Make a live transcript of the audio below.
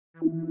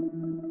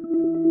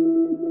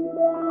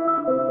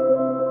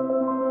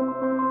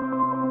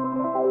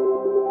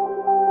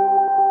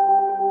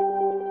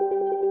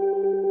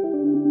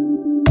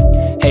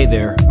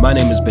My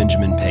name is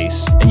Benjamin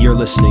Pace, and you're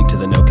listening to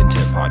the No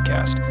Content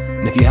Podcast.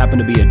 And if you happen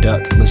to be a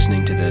duck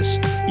listening to this,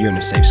 you're in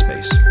a safe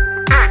space.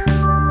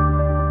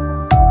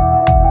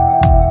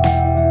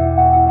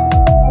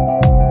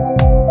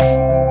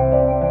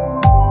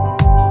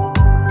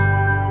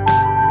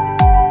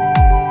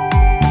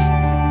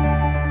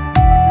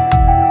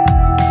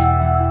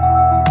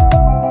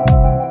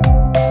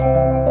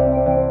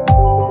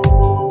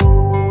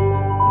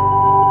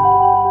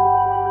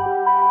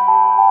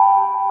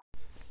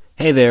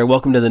 Hey there,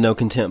 welcome to the No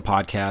Content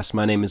Podcast.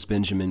 My name is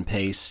Benjamin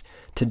Pace.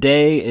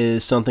 Today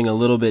is something a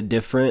little bit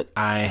different.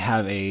 I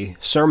have a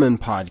sermon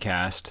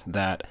podcast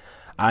that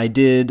I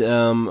did.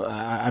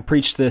 I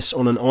preached this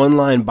on an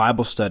online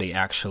Bible study,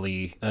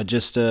 actually,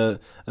 just a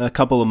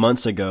couple of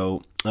months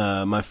ago.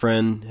 My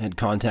friend had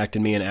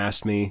contacted me and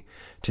asked me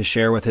to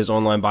share with his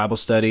online Bible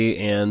study,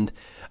 and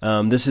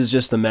this is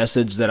just the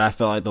message that I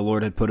felt like the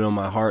Lord had put on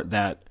my heart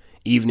that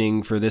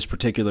evening for this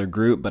particular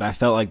group, but I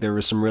felt like there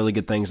were some really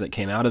good things that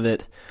came out of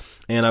it.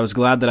 And I was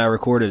glad that I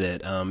recorded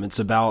it. It's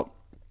about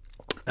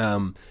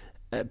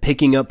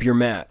picking up your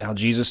mat, how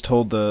Jesus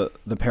told the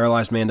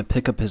paralyzed man to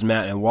pick up his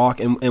mat and walk.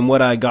 And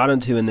what I got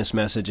into in this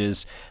message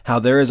is how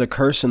there is a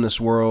curse in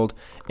this world,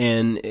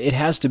 and it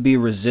has to be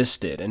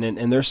resisted.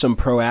 And there's some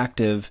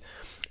proactive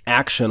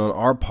action on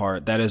our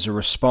part that is a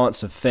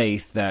response of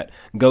faith that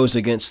goes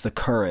against the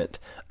current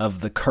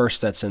of the curse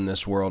that's in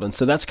this world. And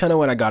so that's kind of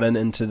what I got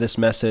into this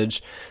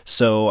message.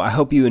 So I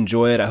hope you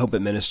enjoy it. I hope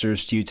it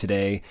ministers to you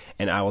today,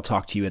 and I will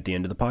talk to you at the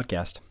end of the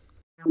podcast.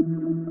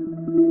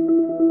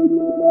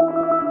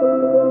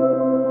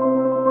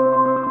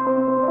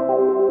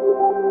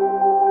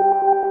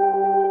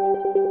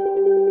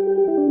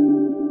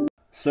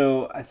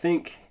 So I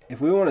think if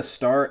we want to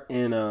start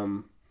in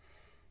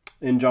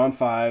John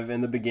 5,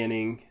 in the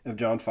beginning of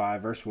John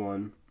 5, verse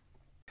 1,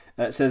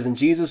 it says, "And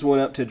Jesus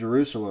went up to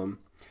Jerusalem.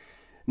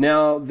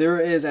 Now there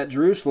is at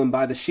Jerusalem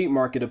by the sheep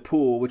market a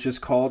pool, which is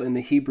called in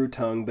the Hebrew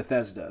tongue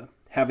Bethesda,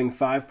 having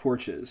 5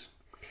 porches.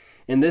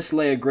 In this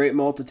lay a great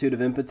multitude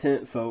of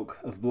impotent folk,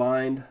 of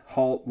blind,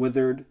 halt,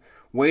 withered,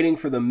 waiting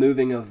for the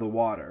moving of the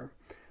water.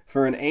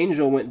 For an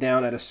angel went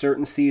down at a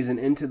certain season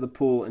into the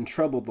pool and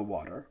troubled the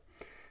water.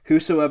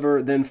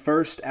 Whosoever then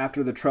first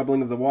after the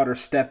troubling of the water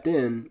stepped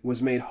in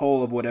was made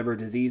whole of whatever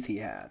disease he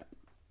had."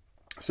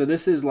 So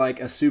this is like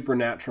a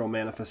supernatural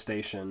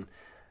manifestation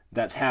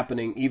that's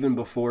happening even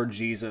before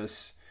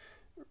Jesus,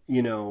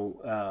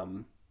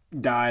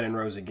 died and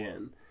rose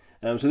again.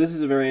 So this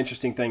is a very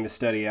interesting thing to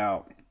study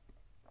out.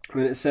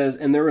 And it says,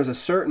 "And there was a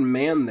certain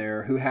man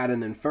there who had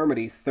an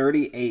infirmity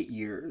 38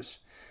 years.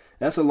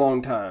 That's a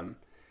long time.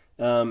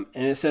 And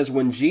it says,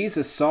 "When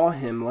Jesus saw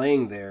him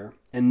laying there,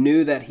 and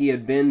knew that he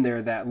had been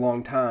there that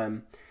long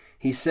time,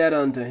 he said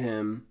unto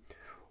him,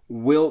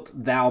 Wilt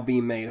thou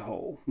be made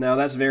whole?" Now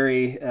that's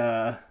very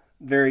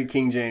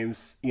King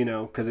James,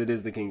 because it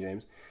is the King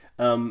James.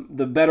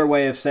 The better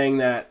way of saying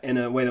that in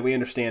a way that we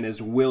understand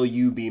is, "Will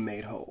you be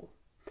made whole?"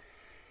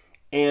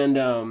 And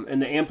in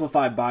the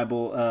Amplified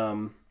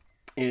Bible,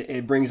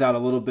 it brings out a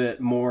little bit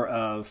more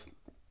of,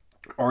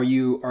 Are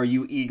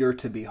you eager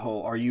to be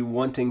whole? Are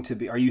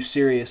you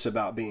serious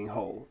about being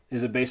whole?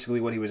 Is it basically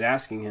what he was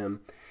asking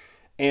him.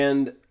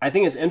 And I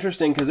think it's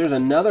interesting because there's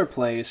another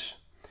place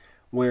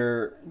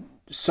where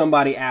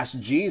somebody asked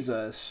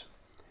Jesus,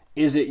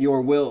 "Is it your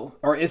will?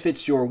 Or if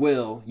it's your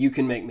will, you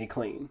can make me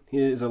clean." He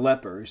is a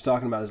leper. He's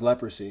talking about his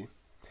leprosy.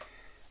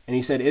 And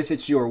he said, "If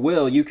it's your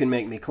will, you can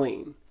make me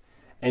clean."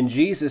 And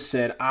Jesus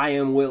said, "I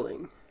am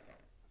willing.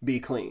 Be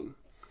clean."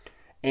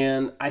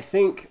 And I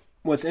think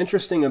what's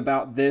interesting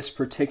about this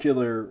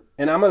particular,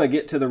 and I'm going to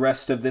get to the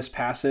rest of this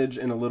passage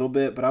in a little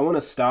bit, but I want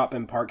to stop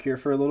and park here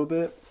for a little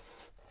bit,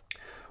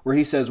 where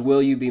he says,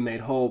 "Will you be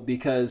made whole?"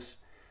 Because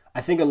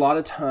I think a lot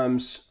of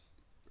times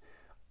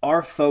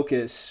our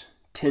focus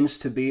tends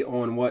to be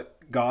on what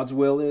God's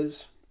will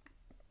is.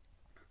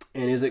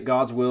 And is it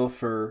God's will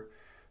for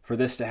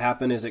this to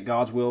happen? Is it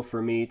God's will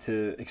for me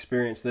to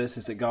experience this?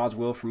 Is it God's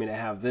will for me to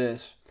have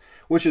this?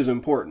 Which is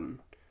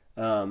important.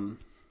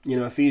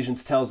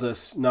 Ephesians tells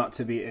us not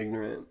to be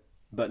ignorant,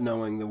 but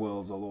knowing the will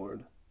of the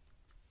Lord.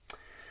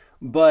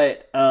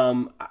 But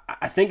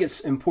I think it's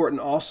important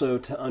also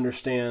to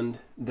understand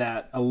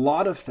that a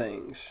lot of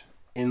things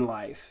in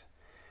life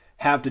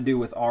have to do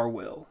with our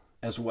will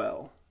as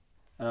well.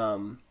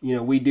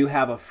 We do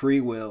have a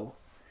free will,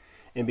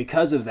 and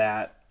because of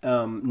that,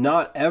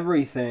 not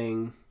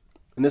everything,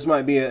 and this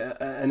might be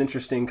an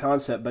interesting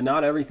concept, but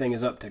not everything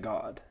is up to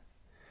God.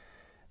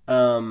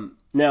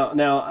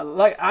 Now,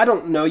 like, I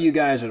don't know you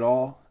guys at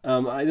all.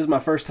 This is my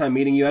first time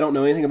meeting you. I don't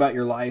know anything about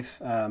your life.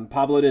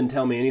 Pablo didn't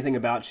tell me anything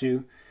about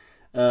you.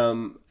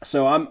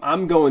 So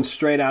I'm going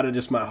straight out of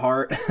just my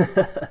heart,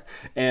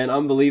 and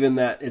I'm believing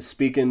that it's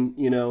speaking,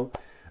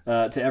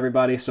 to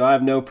everybody. So I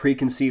have no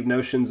preconceived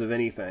notions of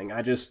anything.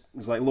 I just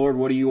was like, "Lord,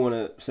 what do you want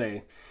to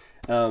say?"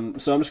 So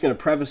I'm just going to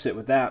preface it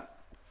with that.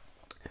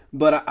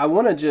 But I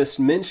want to just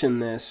mention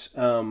this,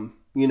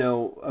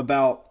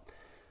 about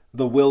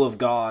the will of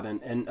God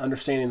and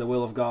understanding the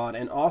will of God.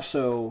 And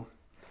also,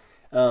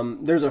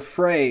 there's a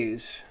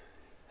phrase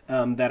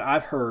that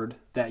I've heard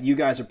that you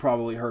guys have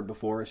probably heard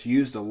before. It's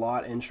used a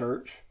lot in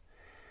church,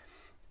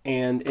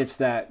 and it's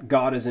that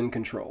God is in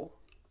control.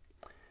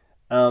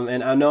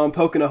 And I know I'm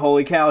poking a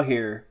holy cow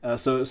here,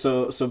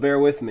 so bear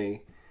with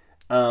me.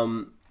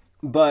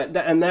 But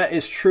that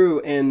is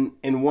true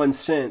in one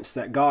sense,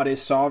 that God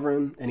is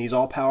sovereign and He's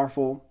all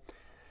powerful.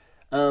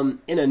 In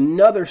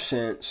another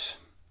sense,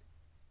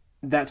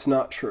 that's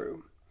not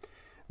true,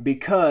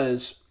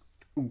 because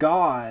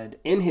God,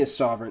 in His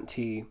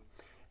sovereignty,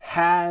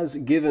 has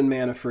given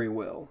man a free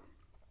will.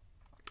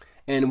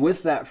 And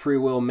with that free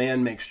will,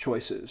 man makes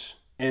choices,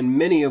 and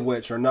many of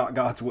which are not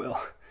God's will.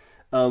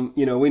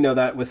 We know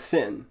that with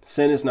sin.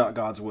 Sin is not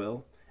God's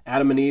will.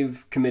 Adam and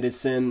Eve committed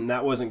sin, and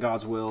that wasn't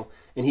God's will.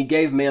 And He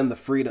gave man the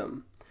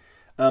freedom.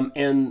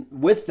 And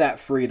with that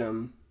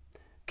freedom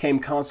came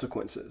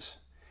consequences.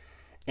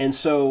 And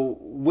so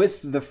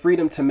with the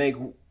freedom to make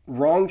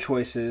wrong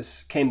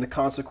choices came the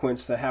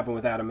consequence that happened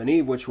with Adam and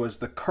Eve, which was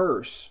the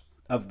curse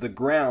of the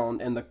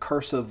ground and the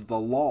curse of the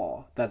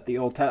law that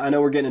I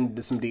know we're getting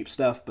into some deep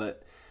stuff,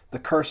 but the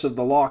curse of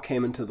the law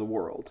came into the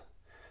world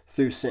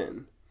through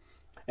sin.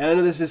 And I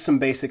know this is some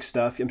basic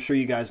stuff. I'm sure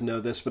you guys know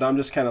this, but I'm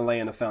just kind of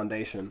laying a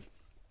foundation.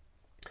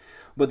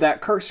 But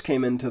that curse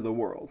came into the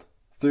world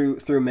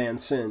through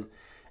man's sin.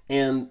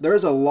 And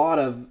there's a lot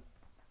of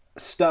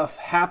stuff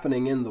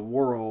happening in the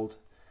world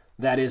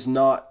that is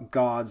not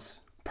God's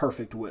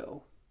perfect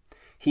will.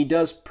 He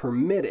does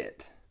permit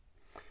it,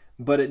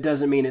 but it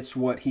doesn't mean it's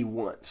what He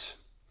wants.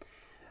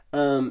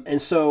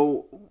 And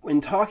so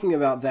in talking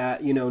about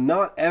that,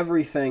 not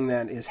everything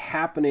that is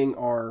happening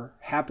or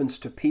happens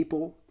to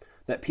people,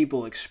 that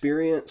people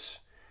experience,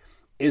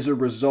 is a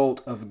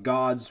result of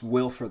God's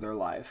will for their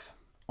life,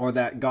 or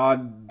that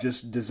God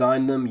just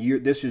designed them.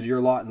 This is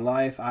your lot in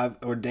life.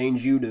 I've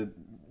ordained you to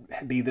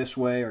be this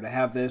way, or to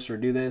have this, or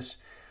do this.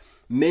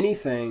 Many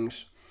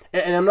things,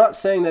 and I'm not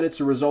saying that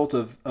it's a result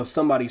of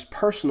somebody's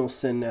personal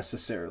sin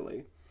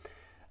necessarily.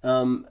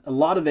 A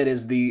lot of it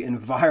is the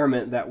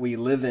environment that we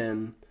live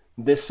in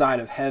this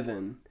side of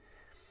heaven.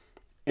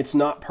 It's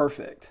not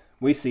perfect.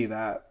 We see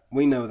that.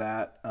 We know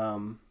that.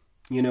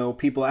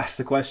 People ask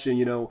the question,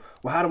 well,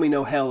 how do we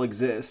know hell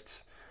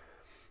exists?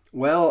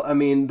 Well,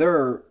 there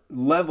are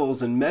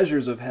levels and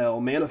measures of hell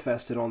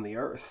manifested on the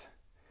earth.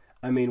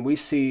 We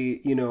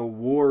see,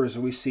 wars,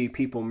 we see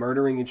people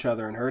murdering each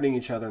other and hurting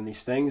each other, and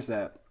these things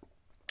that,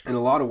 in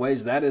a lot of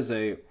ways, that is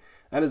a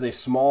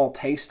small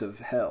taste of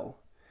hell.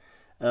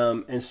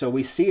 And so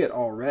we see it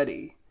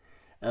already.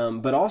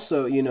 But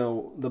also,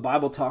 the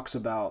Bible talks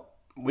about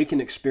we can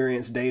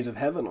experience days of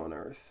heaven on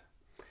earth.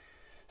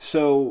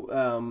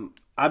 So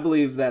I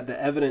believe that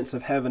the evidence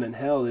of heaven and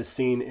hell is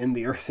seen in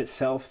the earth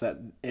itself, that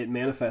it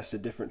manifests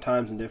at different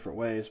times in different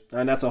ways.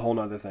 And that's a whole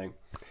nother thing.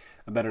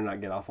 I better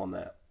not get off on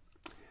that.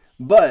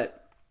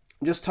 But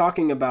just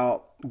talking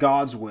about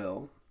God's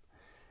will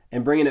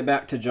and bringing it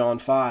back to John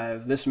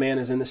 5, this man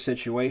is in this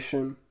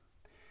situation.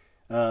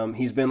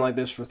 He's been like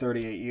this for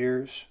 38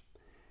 years.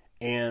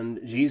 And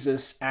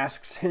Jesus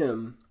asks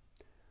him,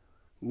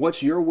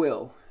 what's your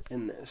will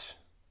in this?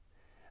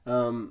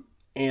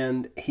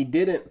 And he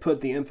didn't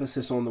put the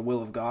emphasis on the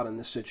will of God in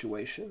this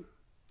situation.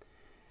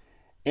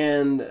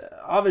 And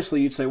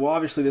obviously you'd say, well,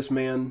 obviously this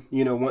man,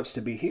 wants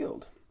to be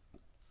healed.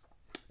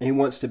 He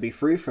wants to be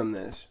free from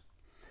this.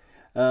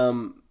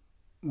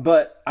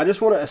 But I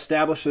just want to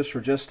establish this for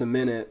just a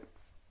minute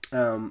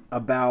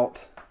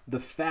about the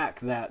fact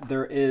that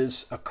there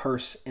is a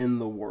curse in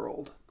the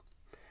world.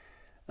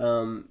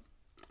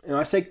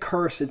 I say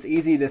curse, it's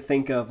easy to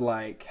think of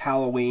like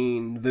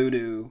Halloween,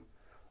 voodoo,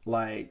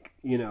 like,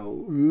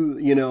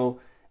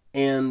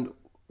 and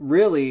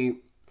really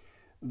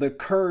the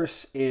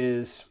curse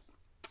is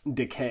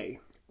decay.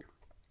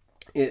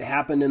 It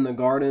happened in the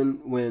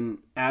garden when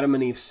Adam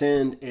and Eve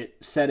sinned. It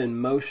set in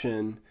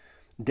motion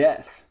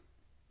death.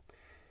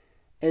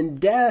 And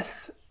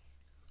death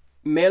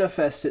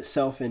manifests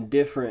itself in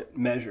different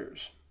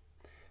measures.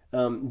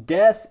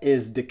 Death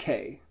is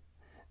decay.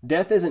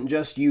 Death isn't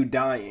just you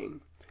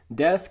dying.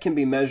 Death can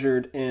be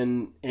measured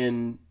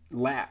in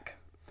lack,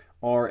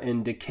 or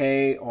in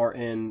decay, or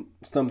in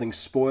something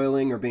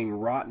spoiling or being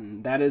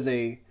rotten. That is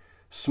a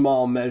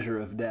small measure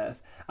of death.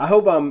 I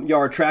hope y'all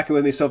are tracking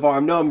with me so far. I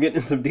know I'm getting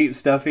into some deep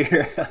stuff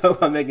here. I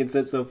hope I'm making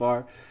sense so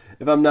far.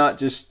 If I'm not,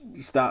 just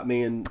stop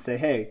me and say,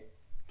 hey,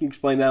 can you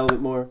explain that a little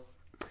bit more?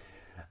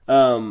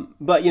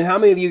 But how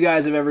many of you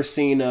guys have ever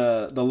seen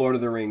the Lord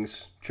of the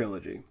Rings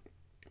trilogy?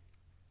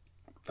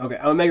 Okay,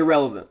 I'm gonna make it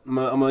relevant.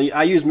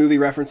 I use movie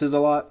references a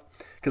lot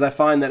because I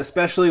find that,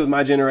 especially with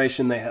my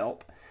generation, they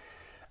help.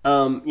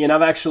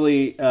 I've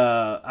actually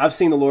I've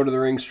seen the Lord of the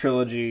Rings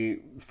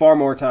trilogy far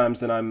more times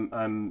than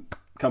I'm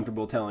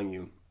comfortable telling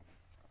you.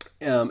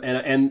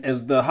 And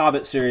as the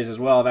Hobbit series as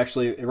well, I'm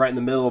actually right in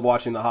the middle of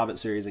watching the Hobbit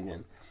series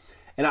again.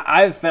 And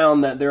I've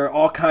found that there are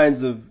all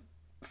kinds of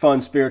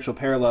fun spiritual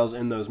parallels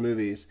in those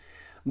movies.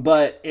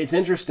 But it's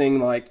interesting,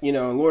 like, in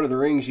Lord of the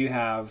Rings, you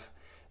have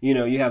the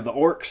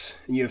orcs,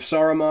 and you have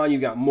Saruman,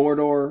 you've got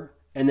Mordor,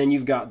 and then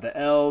you've got the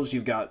elves,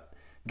 you've got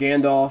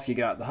Gandalf, you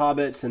got the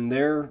hobbits, and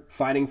they're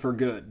fighting for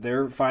good.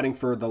 They're fighting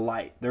for the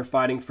light. They're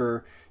fighting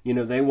for,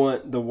 they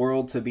want the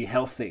world to be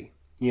healthy.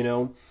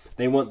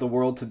 They want the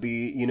world to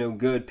be,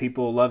 good,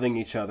 people loving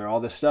each other, all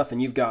this stuff.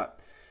 And you've got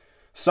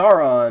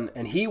Sauron,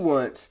 and he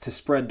wants to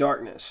spread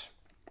darkness.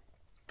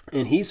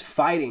 And he's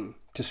fighting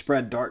to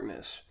spread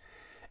darkness.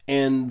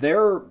 And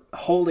they're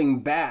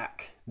holding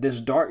back this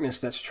darkness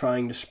that's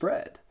trying to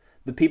spread.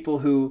 The people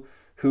who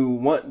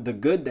want the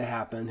good to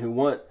happen, who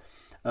want,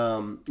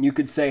 you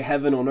could say,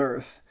 heaven on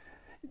earth,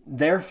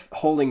 they're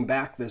holding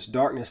back this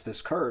darkness,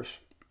 this curse,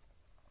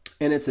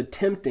 and it's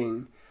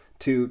attempting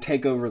to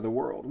take over the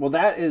world. Well,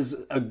 that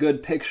is a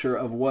good picture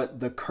of what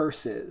the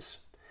curse is.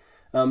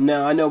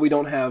 Now, I know we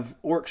don't have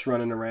orcs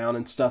running around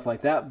and stuff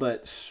like that,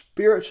 but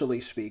spiritually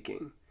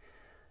speaking,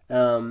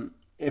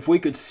 if we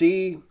could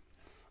see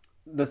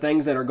the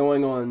things that are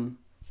going on,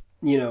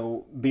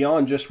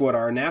 beyond just what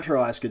our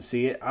natural eyes could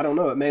see, I don't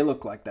know, it may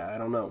look like that. I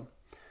don't know.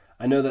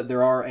 I know that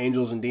there are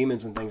angels and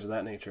demons and things of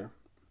that nature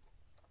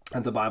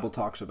that the Bible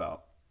talks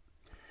about.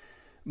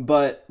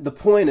 But the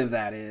point of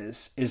that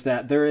is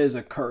that there is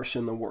a curse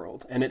in the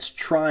world, and it's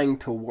trying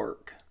to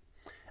work.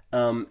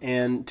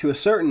 And to a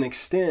certain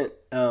extent,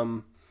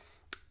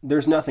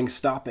 there's nothing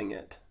stopping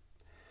it.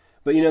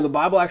 But the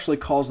Bible actually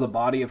calls the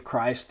body of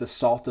Christ the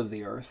salt of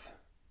the earth.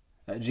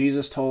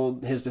 Jesus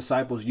told his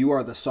disciples, "You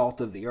are the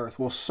salt of the earth."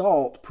 Well,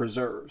 salt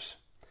preserves.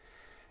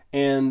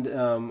 And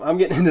I'm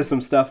getting into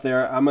some stuff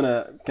there. I'm going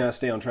to kind of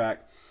stay on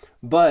track.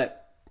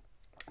 But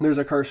there's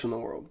a curse in the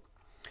world.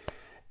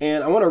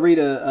 And I want to read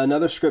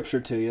another scripture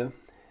to you,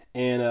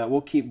 and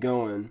we'll keep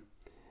going.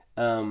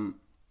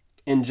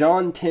 In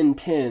John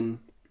 10:10,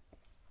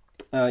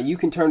 you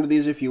can turn to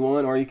these if you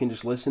want, or you can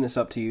just listen. It's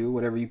up to you,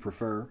 whatever you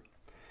prefer.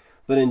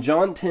 But in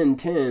John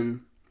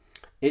 10:10,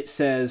 it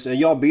says,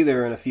 y'all be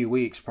there in a few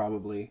weeks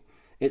probably.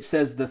 It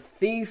says, "The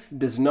thief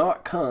does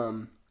not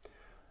come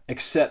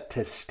except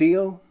to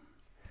steal,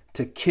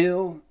 to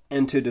kill,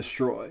 and to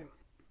destroy.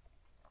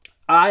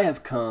 I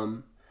have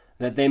come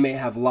that they may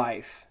have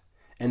life,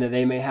 and that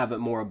they may have it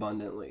more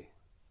abundantly."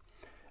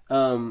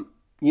 The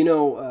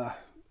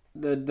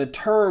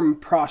term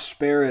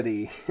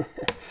prosperity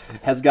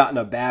has gotten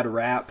a bad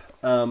rap.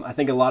 I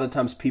think a lot of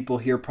times people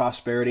hear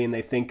prosperity and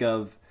they think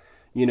of,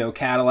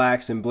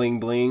 Cadillacs and bling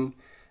bling,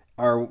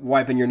 or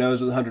wiping your nose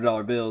with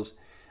 $100 bills.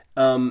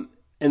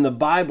 In the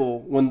Bible,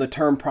 when the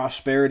term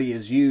prosperity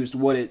is used,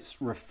 what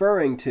it's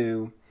referring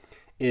to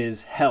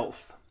is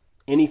health.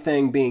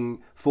 Anything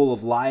being full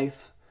of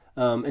life.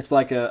 It's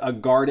like a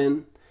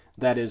garden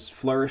that is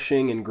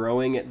flourishing and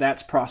growing.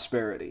 That's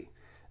prosperity.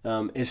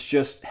 It's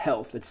just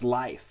health. It's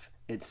life.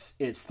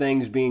 It's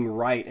things being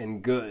right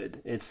and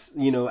good. It's,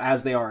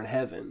 as they are in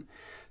heaven.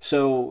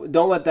 So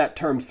don't let that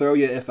term throw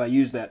you if I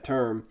use that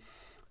term,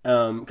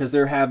 because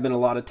there have been a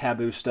lot of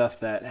taboo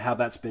stuff how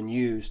that's been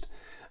used.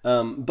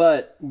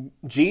 But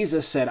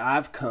Jesus said,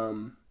 "I've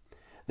come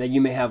that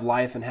you may have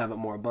life and have it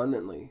more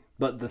abundantly."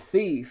 But the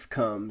thief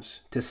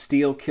comes to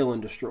steal, kill,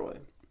 and destroy.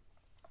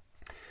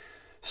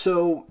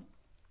 So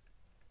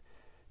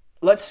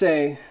let's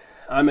say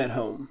I'm at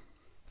home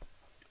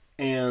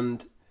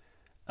and,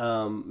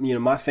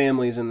 my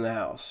family's in the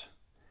house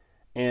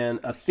and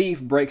a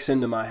thief breaks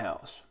into my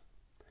house.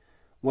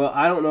 Well,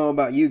 I don't know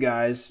about you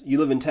guys. You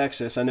live in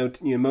Texas. I know,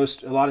 a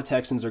lot of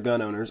Texans are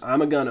gun owners.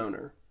 I'm a gun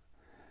owner.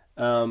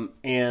 I've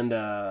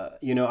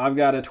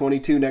got a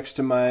 22 next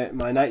to my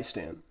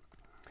nightstand.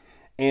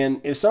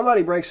 And if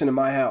somebody breaks into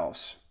my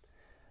house,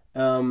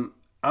 I'm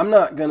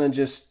not going to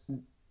just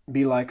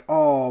be like,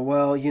 "Oh,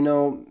 well,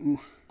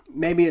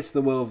 maybe it's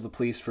the will of the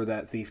police for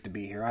that thief to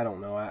be here. I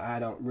don't know. I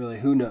don't really,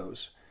 who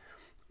knows?"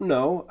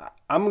 No,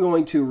 I'm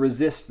going to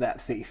resist that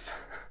thief.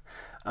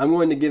 I'm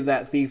going to give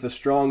that thief a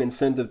strong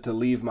incentive to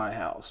leave my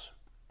house.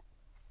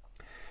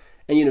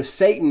 And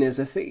Satan is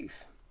a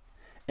thief.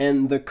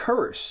 And the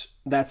curse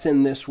that's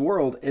in this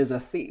world is a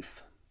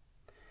thief.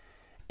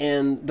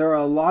 And there are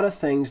a lot of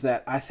things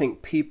that I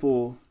think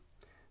people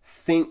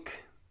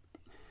think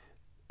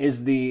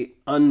is the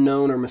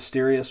unknown or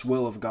mysterious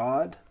will of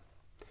God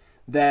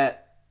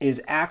that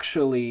is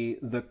actually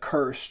the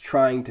curse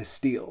trying to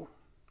steal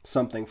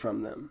something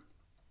from them.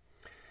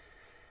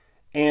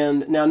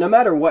 And now, no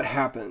matter what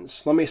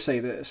happens, let me say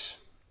this.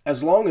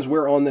 As long as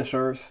we're on this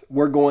earth,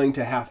 we're going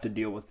to have to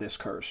deal with this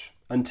curse.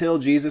 Until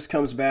Jesus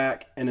comes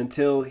back and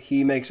until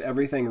he makes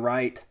everything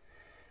right,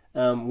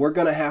 we're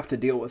going to have to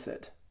deal with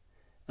it.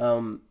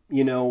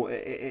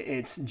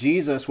 It's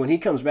Jesus, when he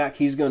comes back,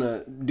 he's going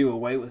to do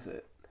away with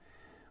it.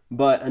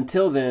 But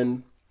until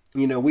then,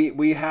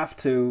 we have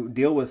to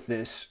deal with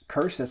this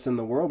curse that's in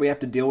the world. We have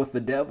to deal with the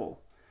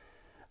devil.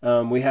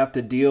 We have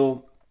to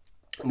deal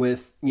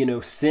with,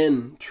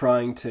 sin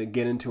trying to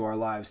get into our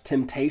lives,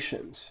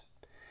 temptations.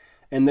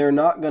 And they're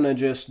not going to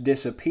just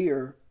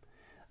disappear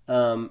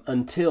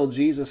until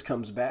Jesus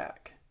comes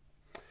back.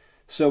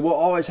 So we'll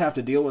always have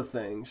to deal with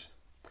things.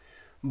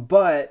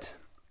 But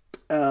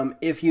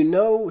if you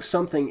know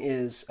something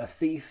is a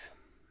thief,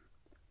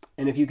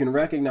 and if you can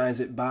recognize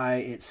it by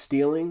its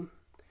stealing,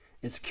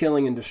 its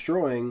killing and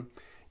destroying,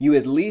 you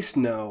at least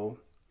know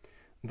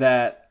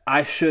that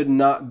I should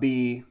not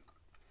be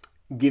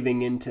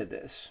giving into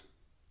this.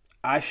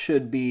 I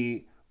should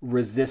be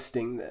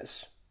resisting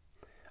this.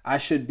 I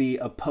should be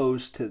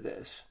opposed to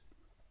this.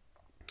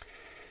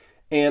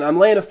 And I'm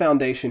laying a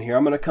foundation here.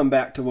 I'm going to come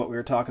back to what we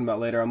were talking about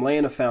later. I'm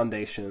laying a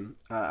foundation.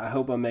 I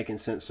hope I'm making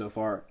sense so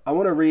far. I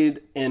want to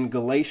read in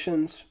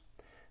Galatians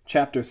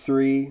chapter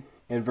 3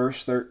 and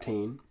verse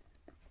 13.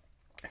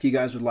 If you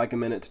guys would like a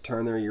minute to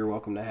turn there, you're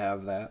welcome to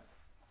have that.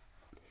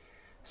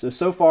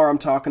 So far I'm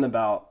talking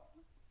about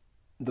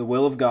the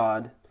will of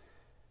God,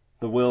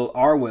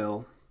 our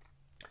will,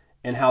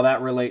 and how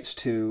that relates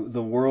to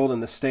the world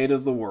and the state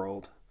of the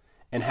world,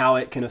 and how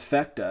it can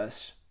affect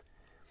us,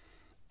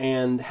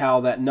 and how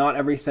that not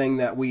everything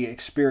that we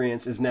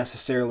experience is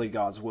necessarily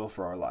God's will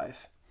for our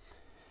life.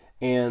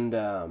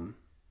 And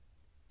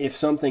if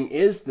something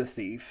is the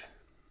thief,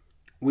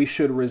 we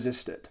should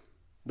resist it.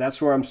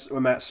 That's where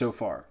I'm at so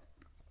far.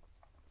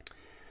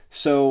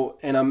 So,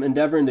 and I'm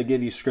endeavoring to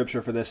give you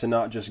scripture for this and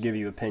not just give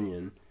you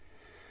opinion.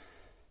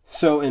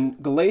 So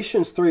in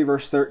Galatians 3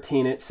 verse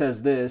 13, it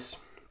says this: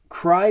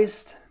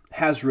 Christ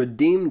has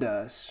redeemed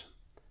us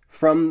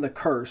from the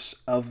curse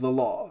of the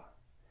law,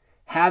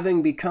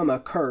 having become a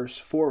curse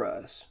for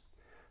us.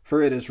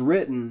 For it is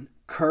written,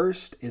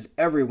 cursed is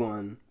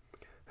everyone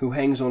who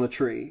hangs on a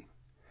tree,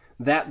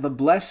 that the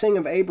blessing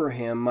of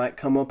Abraham might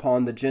come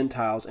upon the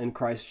Gentiles in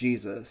Christ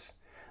Jesus,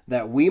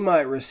 that we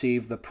might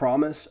receive the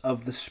promise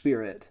of the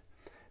Spirit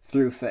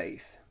through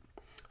faith.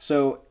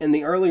 So in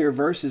the earlier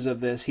verses of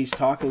this, he's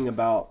talking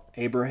about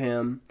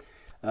Abraham.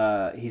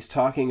 He's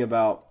talking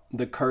about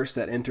the curse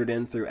that entered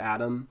in through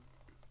Adam.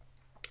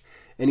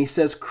 And he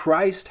says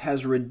Christ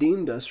has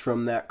redeemed us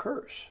from that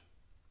curse.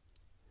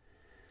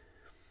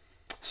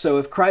 So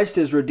if Christ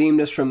has redeemed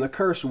us from the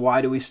curse,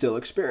 why do we still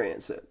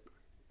experience it?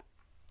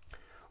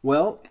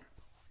 Well,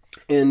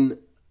 in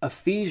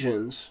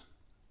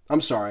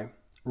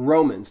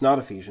Romans, not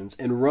Ephesians,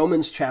 in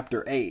Romans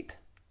chapter 8,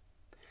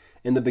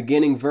 in the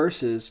beginning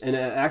verses, and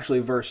actually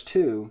verse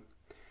 2,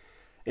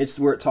 it's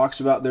where it talks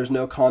about there's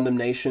no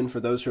condemnation for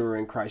those who are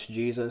in Christ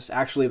Jesus.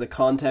 Actually, the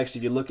context,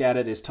 if you look at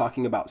it, is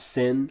talking about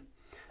sin.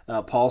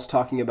 Paul's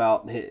talking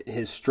about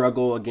his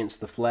struggle against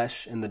the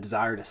flesh and the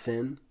desire to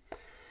sin.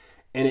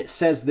 And it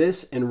says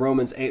this in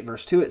Romans 8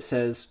 verse 2, it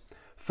says,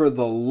 for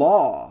the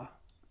law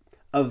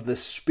of the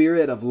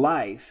Spirit of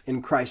life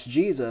in Christ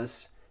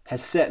Jesus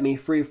has set me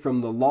free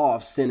from the law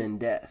of sin and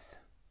death.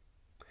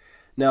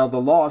 Now,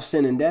 the law of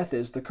sin and death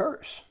is the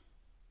curse.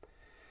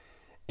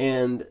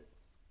 And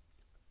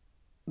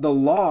the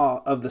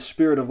law of the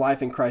Spirit of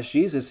life in Christ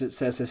Jesus, it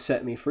says, has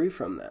set me free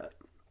from that.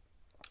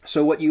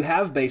 So what you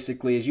have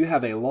basically is you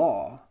have a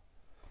law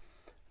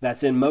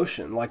that's in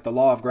motion, like the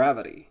law of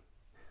gravity.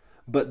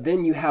 But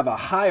then you have a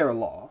higher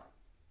law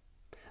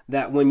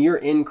that when you're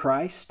in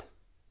Christ,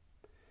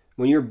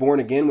 when you're born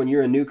again, when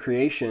you're a new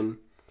creation,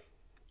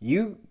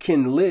 you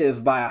can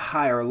live by a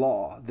higher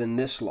law than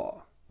this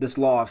law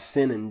of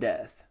sin and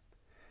death.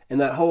 And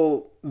that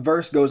whole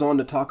verse goes on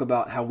to talk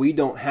about how we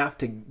don't have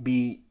to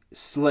be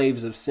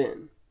slaves of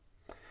sin.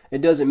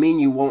 It doesn't mean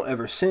you won't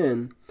ever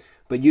sin,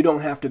 but you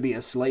don't have to be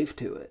a slave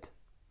to it.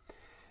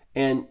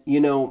 And,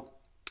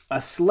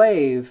 a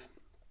slave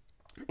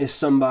is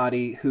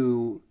somebody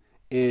who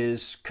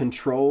is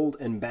controlled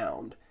and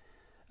bound.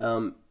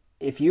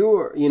 If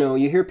you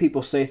hear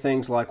people say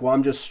things like, well,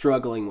 I'm just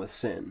struggling with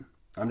sin.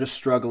 I'm just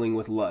struggling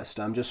with lust.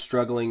 I'm just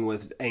struggling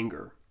with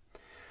anger.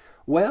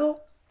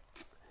 Well,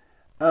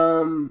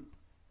 a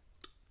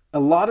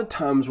lot of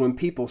times when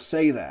people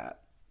say that,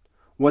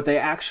 what they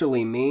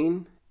actually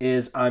mean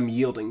is I'm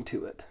yielding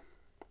to it.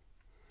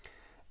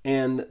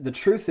 And the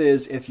truth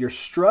is, if you're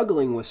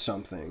struggling with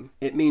something,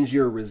 it means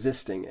you're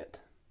resisting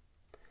it.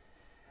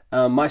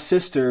 My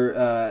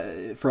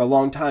sister, for a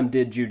long time,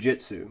 did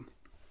jiu-jitsu.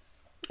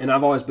 And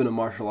I've always been a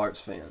martial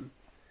arts fan.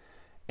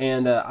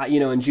 And,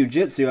 in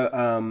jiu-jitsu,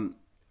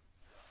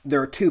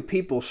 there are two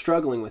people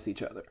struggling with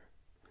each other.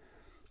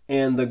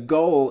 And the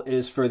goal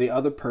is for the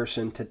other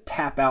person to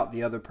tap out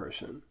the other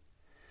person.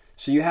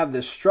 So you have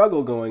this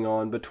struggle going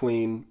on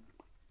between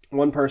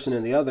one person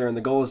and the other, and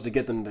the goal is to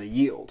get them to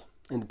yield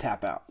and to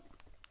tap out.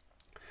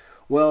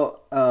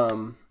 Well,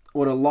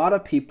 what a lot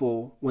of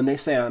people, when they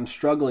say I'm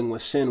struggling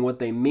with sin, what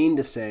they mean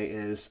to say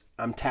is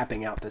I'm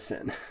tapping out to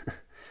sin.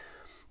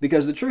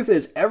 Because the truth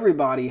is,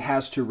 everybody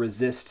has to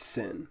resist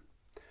sin.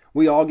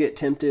 We all get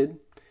tempted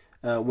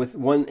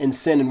in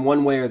sin in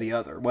one way or the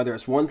other. Whether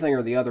it's one thing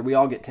or the other, we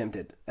all get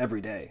tempted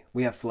every day.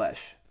 We have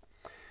flesh.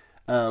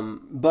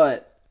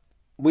 But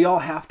we all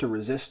have to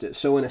resist it.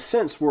 So in a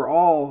sense, we're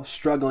all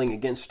struggling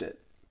against it.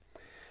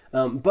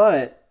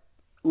 But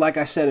like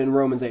I said in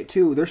Romans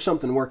 8:2, there's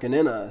something working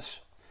in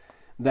us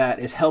that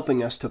is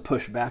helping us to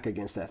push back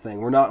against that thing.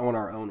 We're not on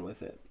our own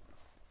with it.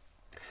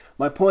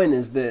 My point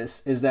is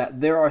this, is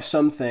that there are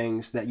some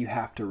things that you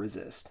have to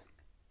resist.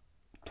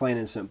 Plain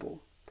and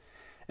simple.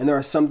 And there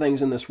are some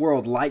things in this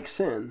world, like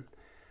sin,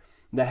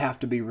 that have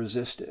to be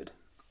resisted.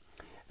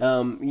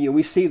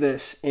 We see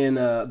this in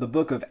the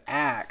book of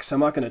Acts. I'm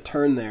not going to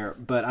turn there,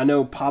 but I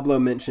know Pablo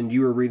mentioned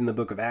you were reading the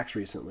book of Acts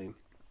recently.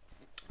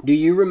 Do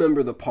you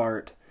remember the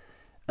part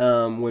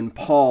when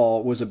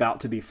Paul was about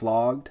to be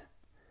flogged?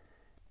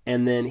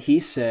 And then he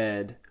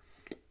said,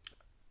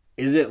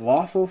 is it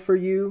lawful for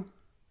you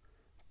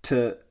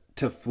to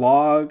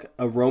flog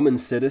a Roman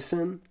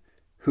citizen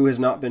who has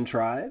not been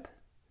tried?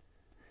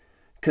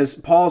 Because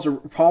Paul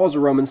was a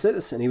Roman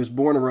citizen. He was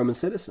born a Roman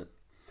citizen.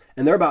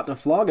 And they're about to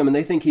flog him, and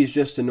they think he's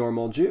just a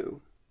normal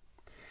Jew.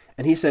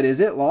 And he said, is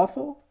it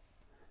lawful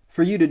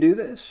for you to do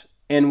this?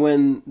 And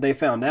when they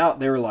found out,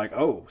 they were like,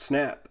 oh,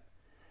 snap.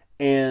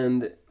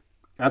 And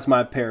that's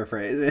my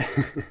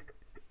paraphrase.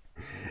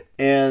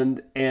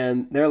 and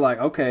they're like,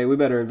 okay, we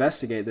better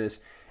investigate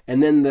this.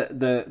 And then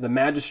the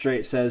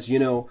magistrate says,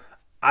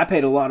 I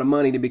paid a lot of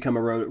money to become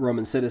a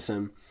Roman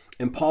citizen.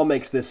 And Paul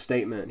makes this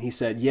statement. He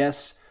said,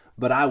 yes,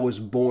 but I was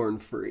born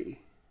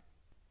free.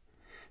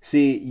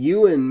 See,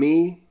 you and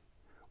me,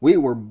 we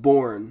were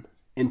born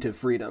into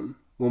freedom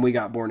when we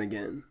got born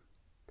again.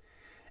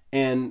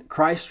 And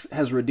Christ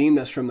has redeemed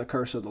us from the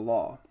curse of the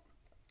law.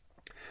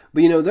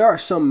 But there are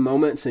some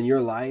moments in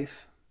your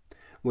life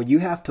when you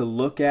have to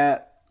look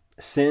at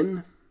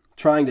sin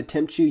trying to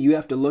tempt you. You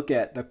have to look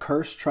at the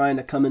curse trying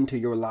to come into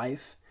your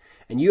life.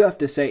 And you have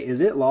to say, is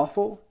it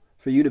lawful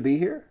for you to be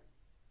here?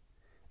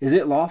 Is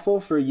it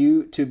lawful for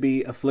you to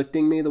be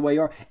afflicting me the way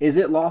you are? Is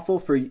it lawful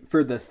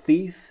for the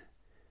thief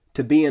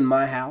to be in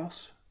my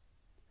house?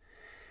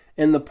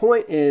 And the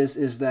point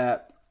is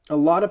that a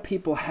lot of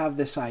people have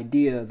this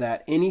idea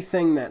that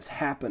anything that's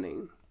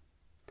happening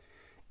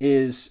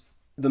is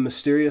the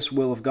mysterious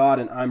will of God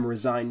and I'm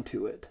resigned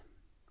to it.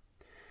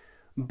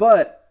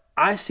 But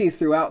I see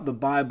throughout the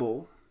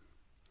Bible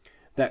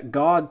that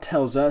God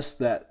tells us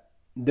that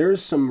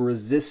there's some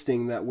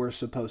resisting that we're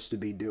supposed to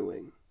be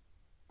doing.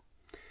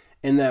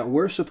 And that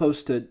we're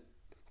supposed to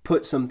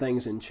put some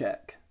things in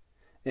check.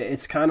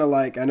 It's kind of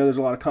like, I know there's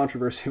a lot of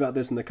controversy about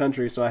this in the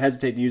country, so I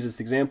hesitate to use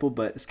this example,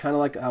 but it's kind of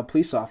like how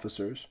police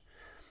officers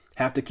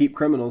have to keep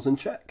criminals in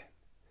check.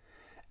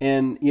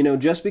 And,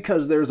 just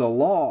because there's a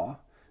law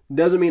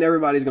doesn't mean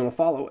everybody's going to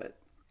follow it.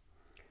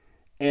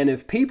 And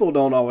if people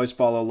don't always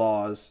follow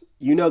laws,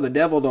 the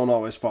devil don't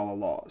always follow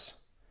laws.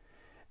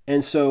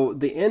 And so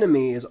the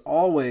enemy is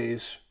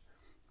always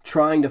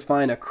trying to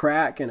find a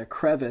crack and a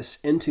crevice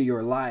into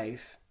your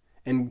life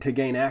and to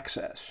gain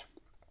access.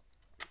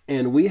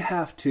 And we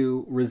have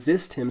to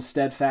resist him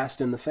steadfast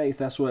in the faith.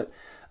 That's what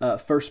 1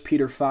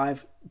 Peter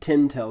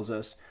 5:10 tells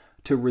us,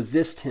 to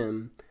resist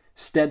him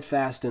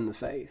steadfast in the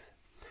faith.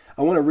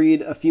 I want to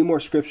read a few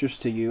more scriptures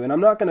to you, and I'm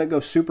not going to go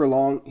super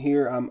long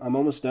here. I'm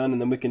almost done, and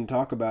then we can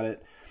talk about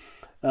it.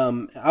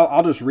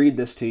 I'll just read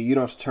this to you. You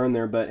don't have to turn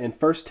there, but in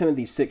 1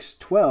 Timothy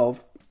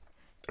 6:12,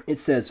 it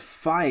says,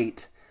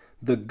 fight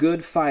the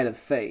good fight of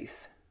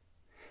faith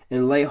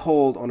and lay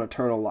hold on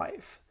eternal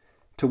life,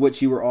 to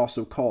which you were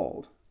also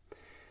called.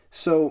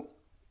 So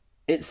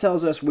it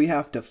tells us we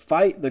have to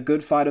fight the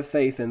good fight of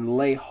faith and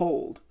lay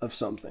hold of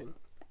something.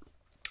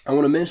 I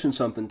want to mention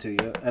something to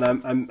you, and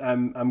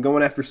I'm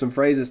going after some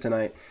phrases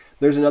tonight.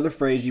 There's another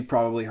phrase you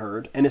probably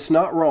heard, and it's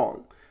not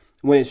wrong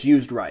when it's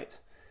used right.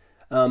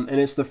 And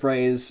it's the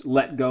phrase,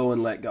 let go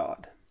and let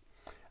God.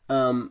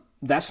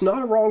 That's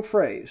not a wrong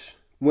phrase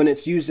when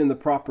it's used in the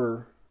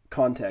proper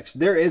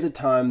context. There is a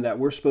time that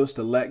we're supposed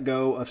to let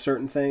go of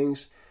certain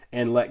things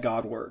and let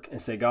God work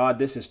and say, God,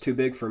 this is too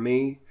big for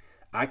me.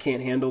 I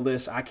can't handle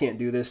this. I can't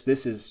do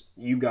this.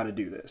 You've got to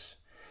do this.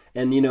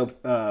 And,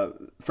 1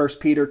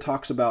 Peter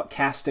talks about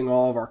casting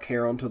all of our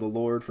care onto the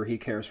Lord, for he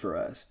cares for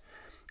us.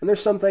 And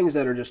there's some things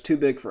that are just too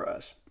big for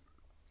us.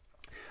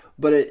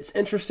 But it's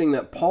interesting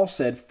that Paul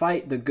said,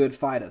 fight the good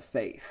fight of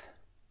faith.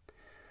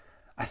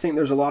 I think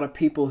there's a lot of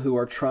people who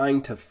are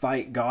trying to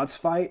fight God's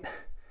fight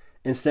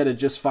instead of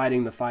just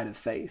fighting the fight of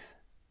faith.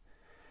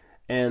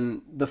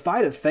 And the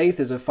fight of faith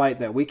is a fight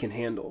that we can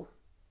handle.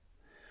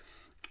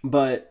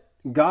 But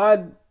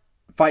God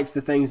fights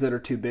the things that are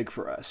too big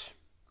for us.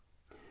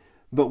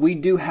 But we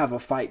do have a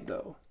fight,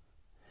 though.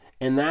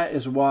 And that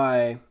is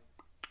why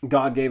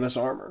God gave us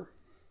armor.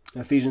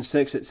 In Ephesians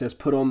 6, it says,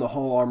 put on the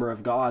whole armor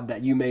of God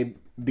that you may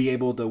be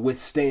able to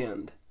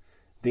withstand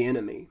the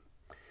enemy.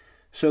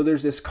 So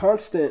there's this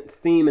constant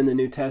theme in the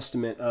New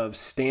Testament of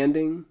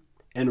standing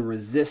and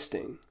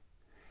resisting.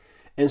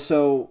 And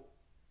so,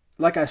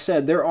 like I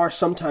said, there are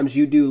sometimes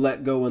you do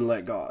let go and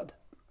let God.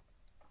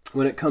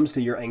 When it comes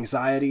to your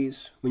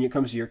anxieties, when it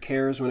comes to your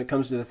cares, when it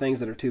comes to the things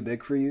that are too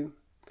big for you.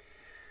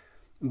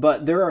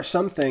 But there are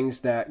some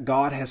things that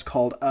God has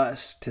called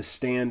us to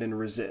stand and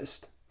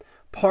resist.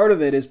 Part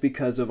of it is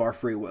because of our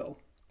free will.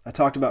 I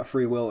talked about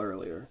free will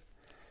earlier.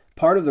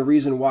 Part of the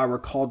reason why we're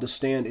called to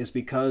stand is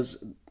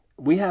because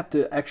we have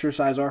to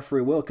exercise our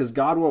free will, because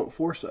God won't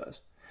force us.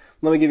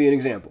 Let me give you an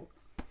example.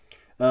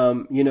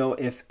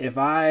 If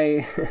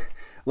I,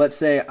 let's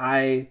say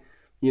I,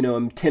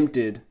 am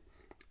tempted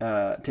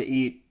to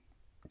eat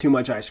too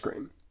much ice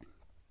cream.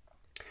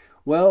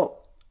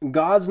 Well,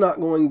 God's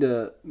not going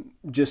to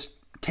just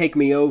take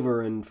me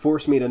over and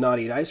force me to not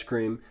eat ice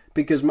cream,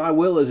 because my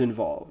will is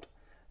involved.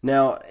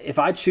 Now, if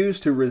I choose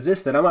to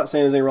resist it, I'm not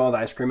saying there's anything wrong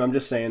with ice cream. I'm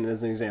just saying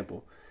as an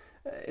example.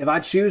 If I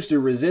choose to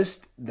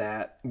resist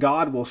that,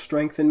 God will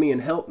strengthen me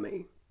and help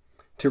me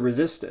to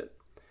resist it.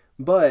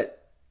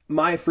 But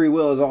my free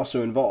will is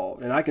also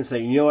involved. And I can say,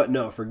 you know what?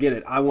 No, forget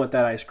it. I want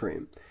that ice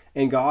cream.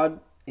 And God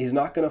is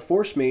not going to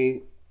force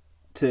me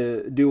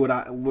to do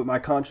what my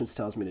conscience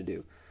tells me to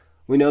do.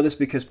 We know this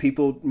because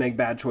people make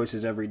bad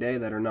choices every day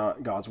that are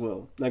not God's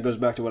will. That goes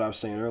back to what I was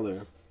saying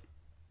earlier.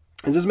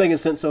 Is this making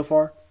sense so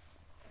far?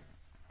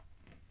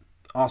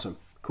 Awesome.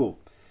 Cool.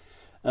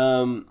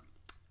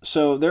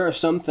 So there are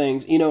some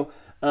things,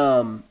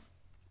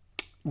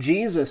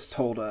 Jesus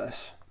told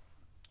us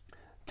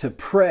to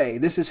pray.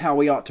 This is how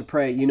we ought to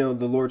pray. You know,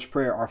 the Lord's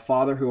Prayer, our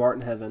Father who art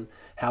in heaven,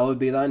 hallowed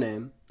be thy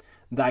name.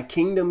 Thy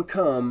kingdom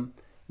come,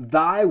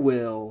 thy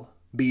will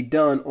be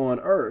done on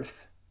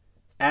earth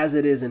as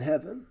it is in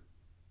heaven.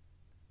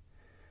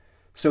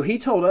 So he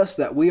told us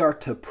that we are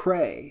to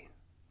pray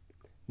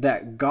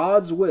that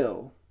God's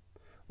will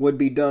would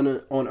be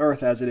done on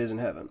earth as it is in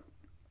heaven.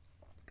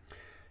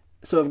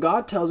 So if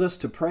God tells us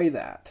to pray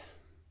that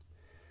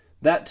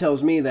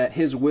tells me that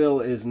his will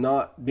is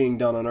not being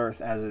done on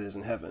earth as it is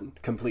in heaven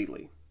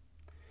completely.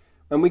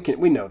 And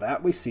we know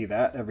that. We see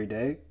that every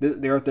day.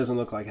 The earth doesn't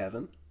look like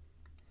heaven.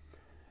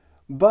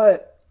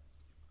 But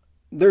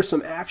there's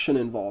some action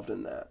involved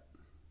in that.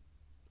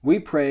 We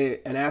pray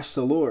and ask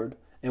the Lord,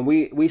 and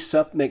we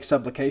make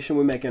supplication,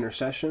 we make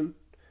intercession.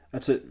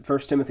 That's what 1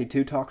 Timothy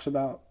 2 talks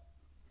about.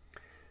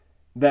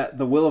 That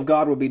the will of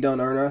God will be done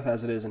on earth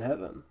as it is in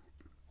heaven.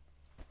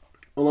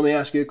 Well, let me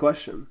ask you a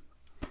question.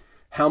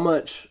 How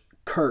much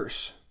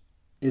curse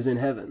is in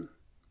heaven?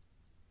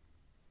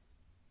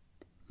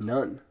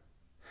 None.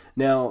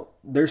 Now,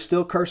 there's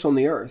still curse on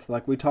the earth,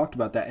 like we talked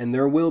about that, and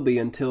there will be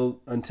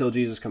until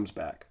Jesus comes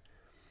back.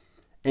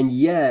 And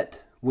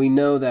yet, we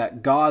know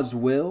that God's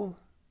will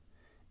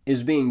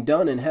is being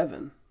done in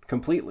heaven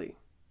completely,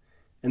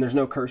 and there's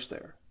no curse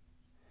there.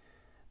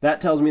 That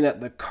tells me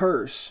that the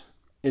curse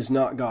is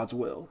not God's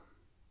will.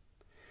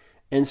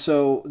 And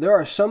so there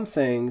are some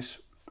things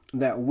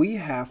that we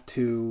have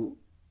to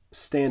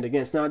stand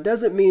against. Now, it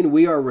doesn't mean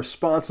we are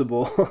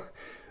responsible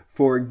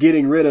for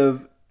getting rid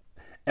of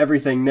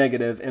everything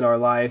negative in our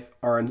life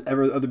or in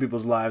other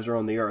people's lives or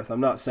on the earth.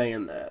 I'm not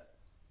saying that.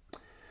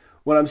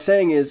 What I'm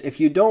saying is, if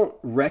you don't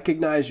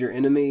recognize your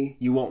enemy,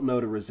 you won't know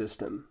to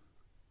resist him.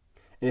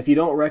 And if you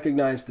don't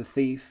recognize the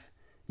thief,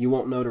 you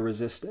won't know to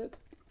resist it.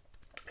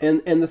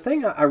 And the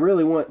thing I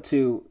really want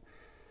to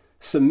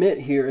submit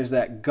here is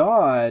that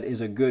God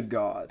is a good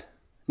God.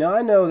 Now,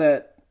 I know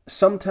that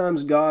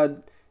sometimes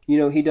God,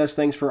 he does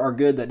things for our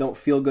good that don't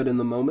feel good in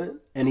the moment.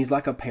 And he's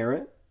like a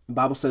parent. The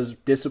Bible says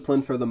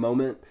discipline for the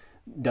moment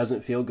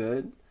doesn't feel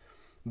good,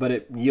 but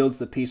it yields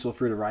the peaceful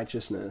fruit of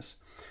righteousness.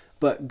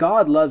 But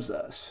God loves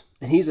us,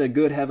 and he's a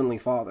good heavenly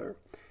Father.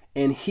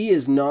 And he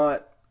is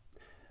not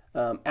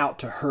out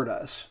to hurt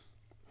us.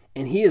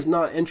 And he is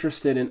not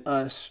interested in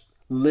us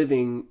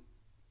living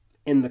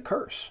in the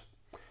curse.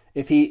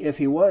 If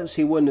he was,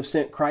 he wouldn't have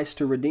sent Christ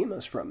to redeem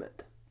us from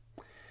it.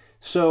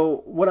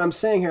 So what I'm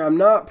saying here, I'm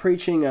not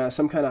preaching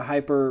some kind of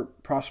hyper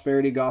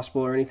prosperity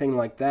gospel or anything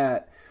like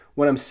that.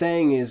 What I'm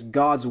saying is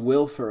God's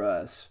will for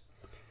us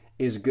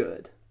is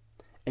good.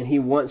 And he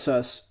wants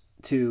us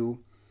to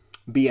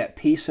be at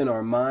peace in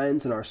our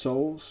minds and our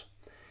souls.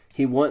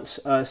 He wants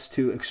us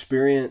to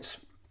experience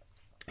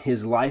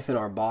his life in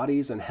our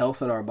bodies and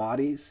health in our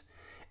bodies.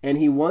 And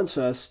he wants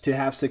us to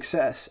have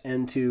success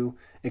and to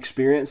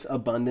experience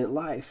abundant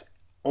life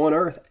on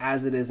earth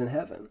as it is in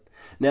heaven.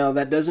 Now,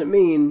 that doesn't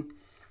mean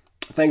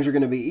things are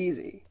going to be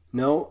easy.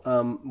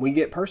 No, we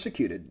get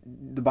persecuted.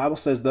 The Bible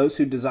says those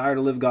who desire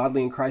to live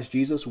godly in Christ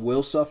Jesus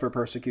will suffer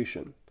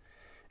persecution.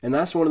 And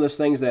that's one of those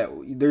things that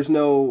there's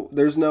no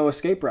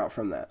escape route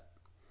from that.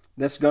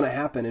 That's going to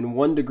happen in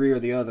one degree or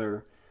the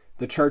other.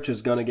 The church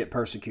is going to get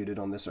persecuted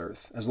on this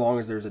earth as long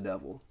as there's a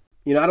devil.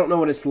 I don't know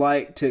what it's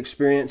like to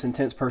experience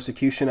intense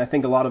persecution. I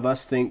think a lot of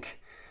us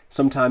think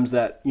sometimes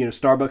that,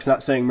 Starbucks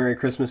not saying Merry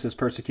Christmas is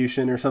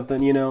persecution or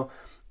something, and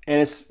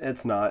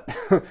it's not.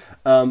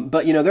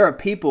 But, there are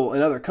people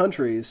in other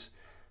countries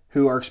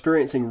who are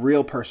experiencing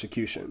real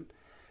persecution.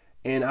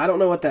 And I don't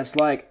know what that's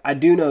like. I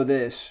do know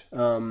this.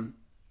 The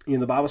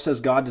Bible says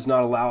God does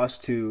not allow us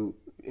to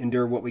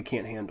endure what we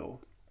can't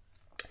handle.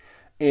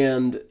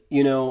 And,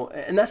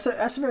 and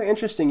that's very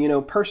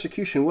interesting,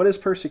 persecution. What is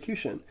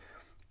persecution?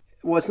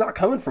 Well, it's not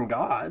coming from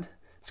God.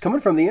 It's coming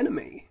from the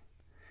enemy.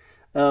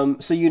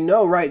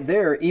 So right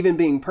there, even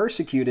being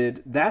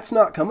persecuted, that's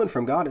not coming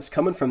from God. It's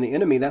coming from the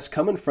enemy. That's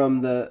coming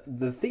from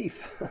the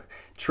thief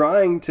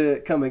trying to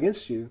come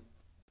against you.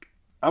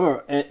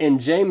 In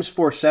James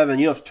 4:7,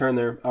 you don't have to turn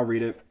there. I'll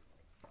read it.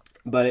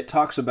 But it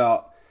talks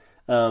about,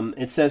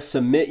 it says,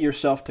 submit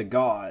yourself to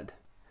God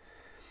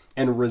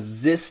and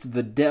resist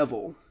the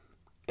devil,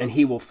 and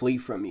he will flee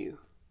from you.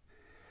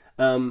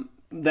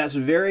 That's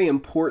very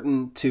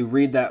important to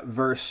read that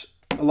verse.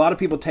 A lot of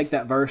people take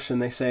that verse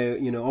and they say,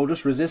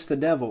 just resist the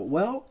devil.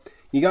 Well,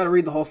 you got to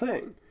read the whole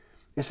thing.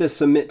 It says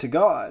submit to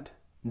God,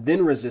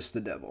 then resist the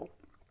devil.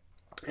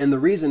 And the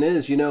reason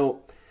is,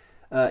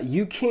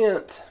 you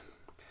can't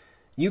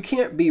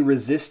be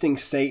resisting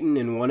Satan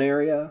in one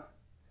area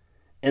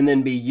and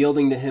then be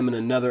yielding to him in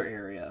another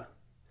area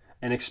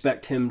and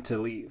expect him to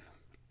leave.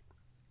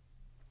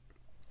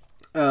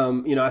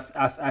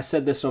 I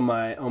said this on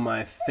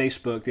my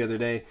Facebook the other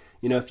day.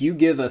 If you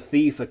give a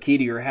thief a key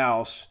to your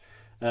house,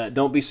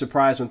 don't be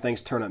surprised when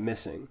things turn up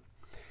missing.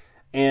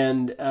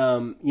 And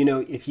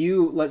if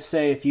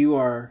you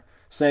are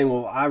saying,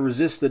 well, I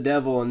resist the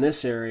devil in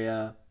this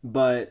area,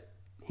 but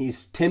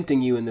he's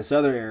tempting you in this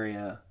other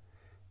area,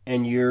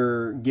 and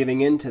you're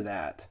giving into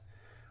that,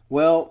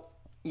 well,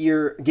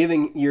 you're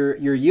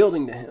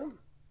yielding to him.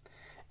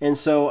 And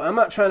so I'm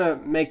not trying to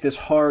make this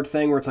hard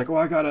thing where it's like, oh,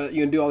 I gotta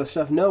do all this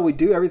stuff. No, we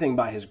do everything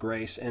by his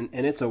grace, and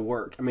it's a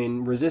work. I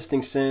mean,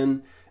 resisting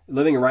sin,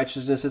 living in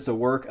righteousness, it's a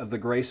work of the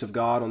grace of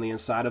God on the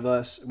inside of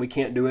us. We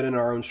can't do it in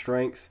our own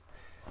strength.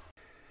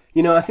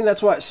 I think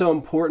that's why it's so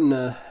important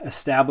to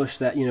establish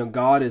that,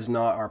 God is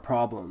not our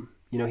problem.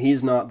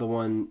 He's not the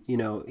one,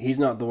 he's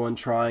not the one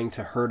trying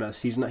to hurt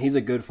us. He's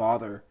a good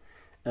father.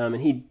 And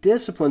he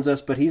disciplines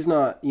us, but he's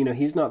not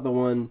the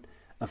one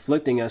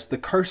afflicting us. The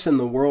curse in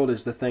the world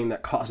is the thing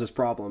that causes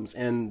problems,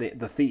 and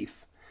the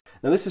thief.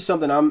 Now, this is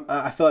something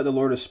I feel like the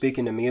Lord is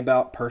speaking to me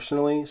about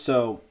personally.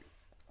 So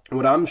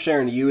what I'm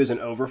sharing to you is an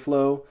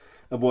overflow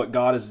of what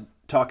God is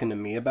talking to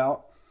me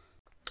about.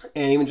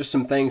 And even just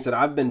some things that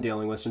I've been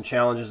dealing with, some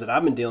challenges that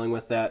I've been dealing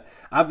with, that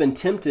I've been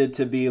tempted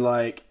to be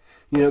like,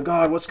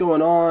 God, what's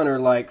going on? Or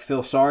like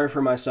feel sorry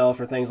for myself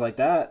or things like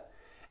that.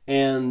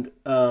 And,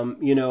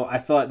 I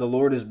feel like the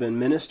Lord has been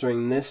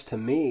ministering this to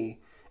me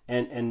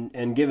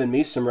and given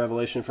me some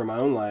revelation for my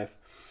own life.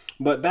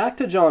 But back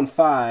to John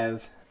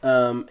 5,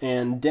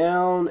 and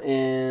down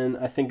in,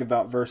 I think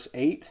about verse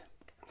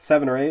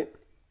 7 or 8,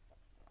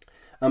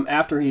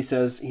 after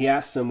he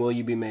asks him, will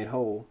you be made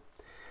whole?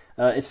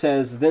 It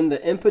says, then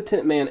the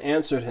impotent man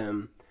answered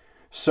him,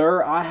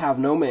 Sir, I have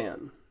no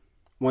man,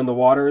 when the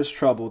water is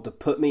troubled, to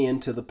put me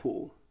into the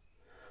pool.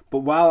 But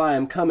while I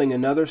am coming,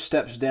 another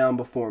steps down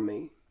before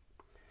me.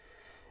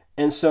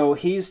 And so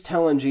he's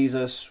telling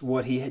Jesus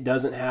what he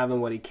doesn't have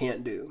and what he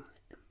can't do.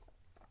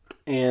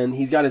 And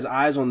he's got his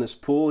eyes on this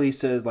pool. He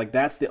says,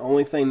 that's the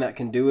only thing that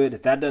can do it.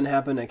 If that doesn't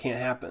happen, it can't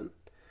happen.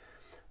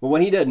 But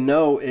what he doesn't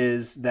know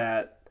is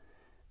that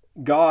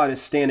God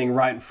is standing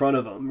right in front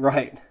of him,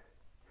 right?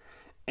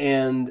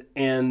 And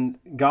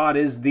God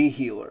is the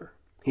healer.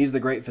 He's the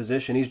great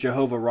physician. He's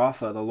Jehovah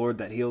Rapha, the Lord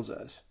that heals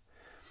us.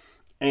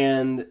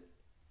 And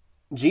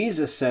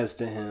Jesus says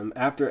to him,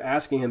 after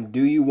asking him,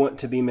 do you want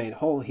to be made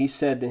whole? He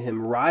said to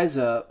him, rise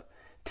up,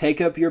 take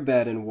up your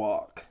bed and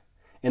walk.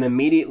 And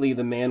immediately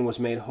the man was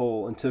made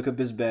whole and took up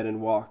his bed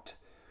and walked.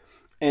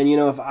 And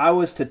if I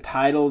was to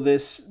title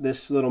this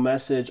little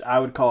message, I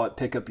would call it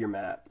Pick Up Your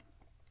Mat.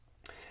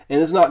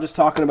 And it's not just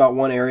talking about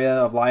one area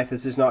of life.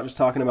 This is not just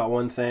talking about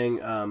one thing.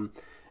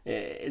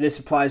 This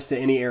applies to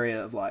any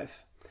area of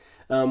life.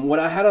 What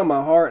I had on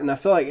my heart, and I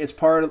feel like it's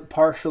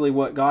partially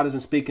what God has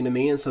been speaking to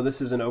me, and so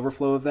this is an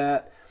overflow of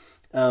that,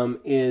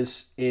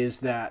 is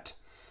that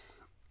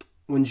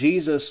when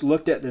Jesus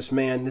looked at this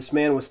man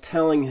was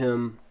telling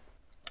him,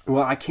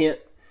 well, I can't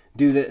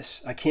do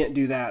this, I can't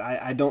do that,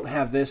 I don't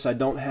have this, I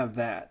don't have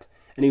that.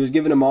 And he was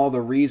giving him all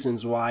the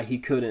reasons why he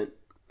couldn't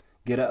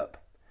get up.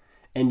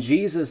 And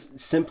Jesus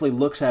simply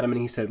looks at him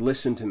and he said,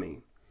 listen to me.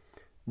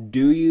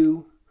 Do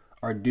you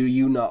or do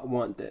you not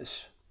want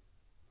this?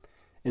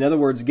 In other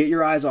words, get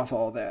your eyes off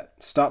all that.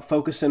 Stop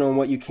focusing on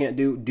what you can't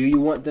do. Do you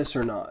want this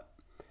or not?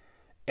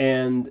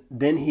 And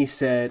then he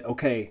said,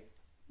 okay,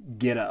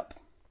 get up.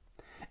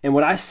 And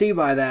what I see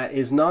by that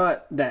is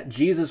not that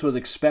Jesus was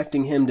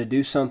expecting him to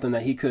do something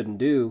that he couldn't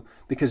do,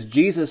 because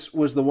Jesus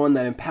was the one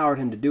that empowered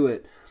him to do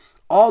it.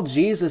 All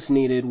Jesus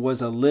needed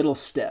was a little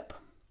step.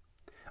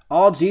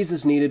 All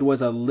Jesus needed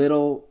was a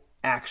little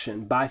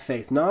action by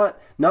faith. Not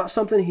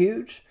something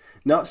huge,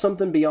 not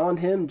something beyond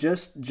him,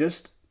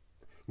 just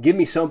give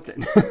me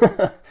something.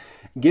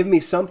 Give me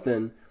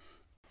something.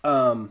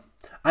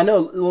 I know a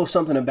little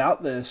something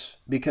about this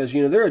because,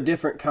 there are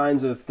different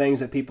kinds of things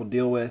that people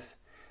deal with.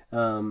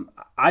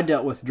 I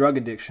dealt with drug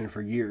addiction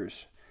for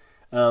years.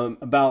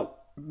 About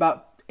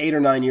 8 or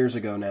 9 years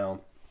ago now,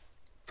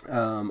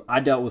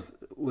 I dealt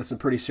with some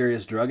pretty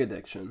serious drug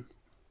addiction.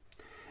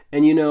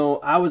 And,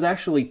 I was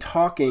actually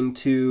talking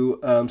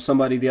to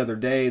somebody the other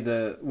day.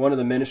 One of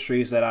the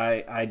ministries that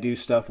I do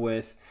stuff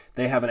with,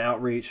 they have an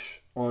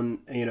outreach on,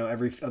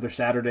 every other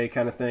Saturday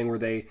kind of thing where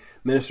they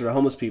minister to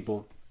homeless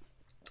people.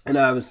 And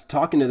I was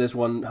talking to this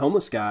one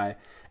homeless guy,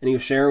 and he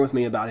was sharing with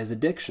me about his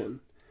addiction.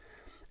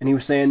 And he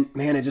was saying,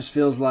 man, it just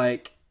feels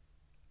like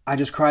I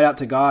just cried out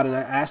to God and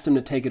I asked him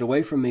to take it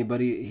away from me,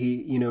 but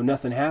he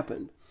nothing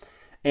happened.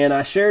 And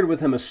I shared with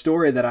him a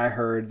story that I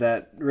heard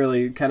that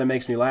really kind of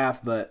makes me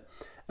laugh, but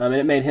and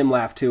it made him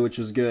laugh too, which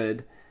was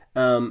good.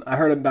 I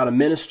heard about a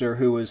minister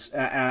who was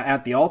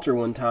at the altar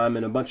one time,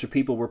 and a bunch of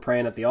people were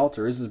praying at the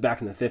altar. This is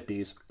back in the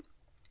 50s.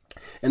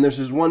 And there's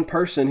this one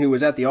person who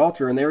was at the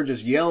altar, and they were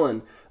just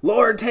yelling,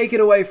 Lord, take it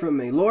away from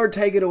me. Lord,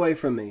 take it away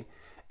from me.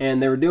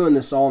 And they were doing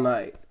this all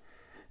night.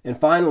 And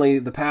finally,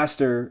 the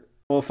pastor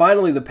Well,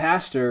 finally, the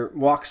pastor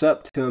walks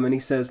up to him and he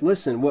says,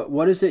 listen,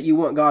 what is it you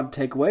want God to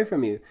take away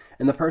from you?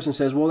 And the person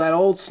says, well, that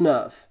old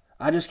snuff.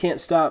 I just can't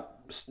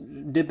stop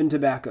dipping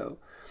tobacco.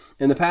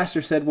 And the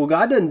pastor said, well,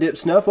 God doesn't dip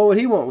snuff. What would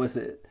he want with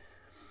it?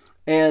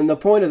 And the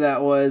point of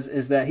that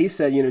is that he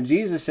said,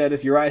 Jesus said,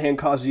 if your right hand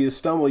causes you to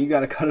stumble, you got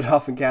to cut it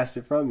off and cast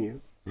it from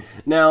you.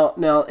 Now,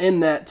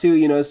 in that too,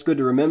 it's good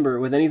to remember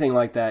with anything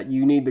like that,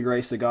 you need the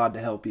grace of God to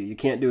help you. You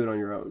can't do it on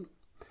your own.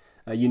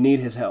 You need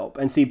his help.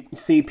 And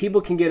see,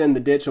 people can get in the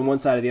ditch on one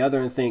side or the other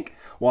and think,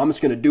 well, I'm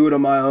just going to do it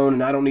on my own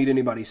and I don't need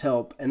anybody's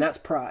help. And that's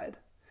pride.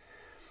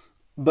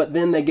 But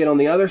then they get on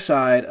the other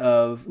side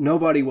of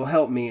nobody will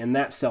help me, and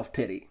that's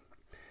self-pity.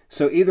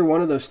 So either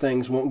one of those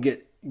things won't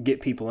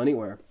get people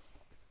anywhere.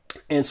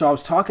 And so I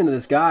was talking to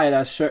this guy and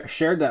I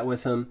shared that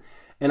with him.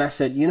 And I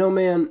said,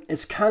 man,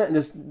 it's kind of,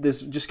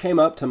 this just came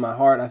up to my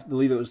heart. I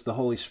believe it was the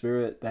Holy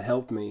Spirit that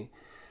helped me.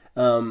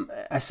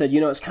 I said,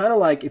 it's kind of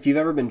like if you've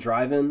ever been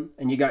driving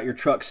and you got your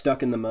truck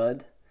stuck in the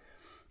mud.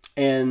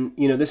 And,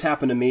 this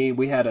happened to me.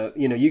 We had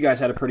you guys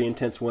had a pretty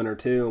intense winter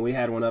too. And we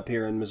had one up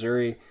here in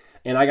Missouri,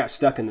 and I got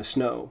stuck in the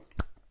snow.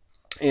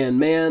 And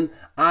man,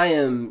 I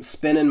am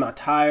spinning my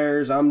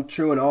tires. I'm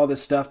doing all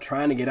this stuff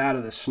trying to get out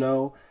of the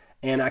snow,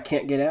 and I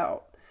can't get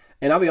out.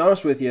 And I'll be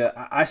honest with you,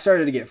 I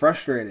started to get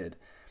frustrated.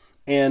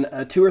 And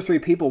 2 or 3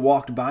 people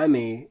walked by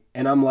me,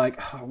 and I'm like,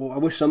 oh, well, I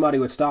wish somebody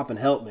would stop and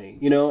help me.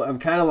 I'm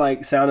kind of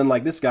like sounding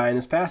like this guy in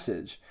this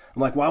passage.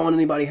 I'm like, why won't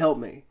anybody help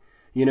me?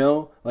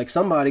 Like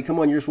somebody, come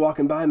on, you're just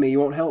walking by me, you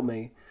won't help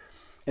me.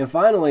 And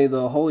finally,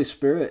 the Holy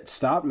Spirit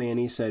stopped me, and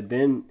he said,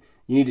 Ben,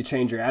 you need to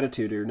change your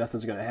attitude or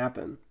nothing's going to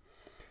happen.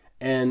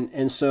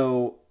 And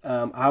so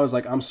I was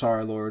like, I'm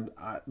sorry, Lord.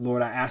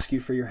 Lord, I ask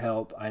you for your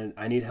help.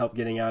 I need help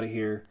getting out of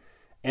here.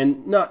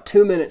 And not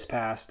 2 minutes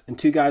passed, and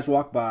 2 guys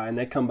walked by, and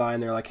they come by,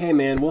 and they're like, hey,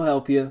 man, we'll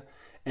help you.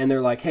 And they're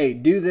like, hey,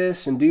 do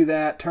this and do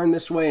that, turn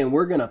this way, and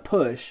we're going to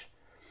push,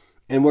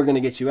 and we're going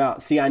to get you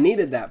out. See, I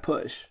needed that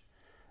push.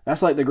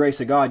 That's like the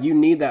grace of God. You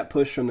need that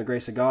push from the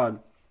grace of God.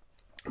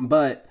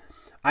 But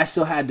I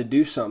still had to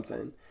do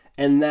something.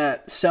 And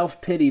that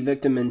self-pity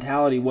victim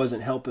mentality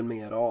wasn't helping me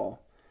at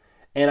all.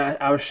 And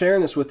I was sharing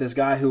this with this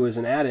guy who was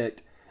an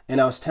addict, and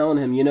I was telling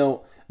him,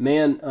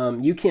 man,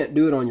 you can't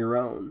do it on your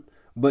own,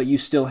 but you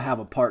still have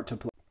a part to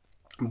play.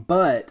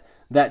 But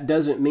that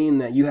doesn't mean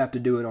that you have to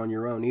do it on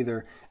your own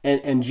either.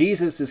 And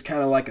Jesus is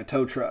kind of like a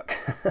tow truck.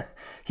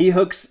 He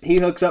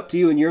hooks up to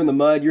you, and you're in the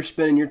mud, you're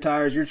spinning your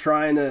tires, you're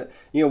trying to,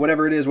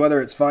 whatever it is,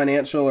 whether it's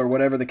financial or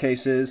whatever the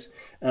case is,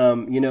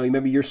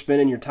 maybe you're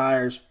spinning your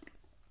tires,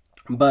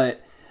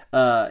 but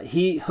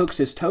he hooks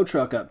his tow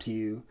truck up to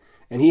you,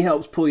 and he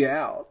helps pull you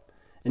out.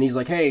 And he's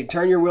like, hey,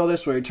 turn your wheel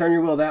this way, turn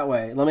your wheel that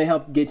way. Let me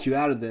help get you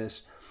out of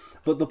this.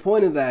 But the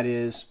point of that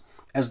is,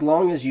 as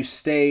long as you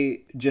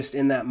stay just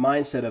in that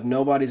mindset of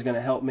nobody's going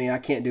to help me, I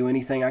can't do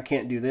anything, I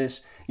can't do this,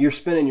 you're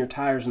spinning your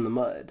tires in the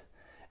mud.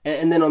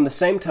 And then on the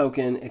same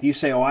token, if you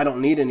say, oh, I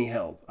don't need any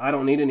help, I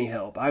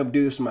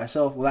do this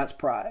myself, well, that's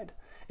pride.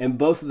 And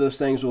both of those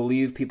things will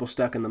leave people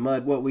stuck in the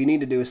mud. What we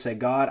need to do is say,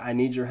 God, I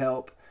need your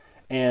help.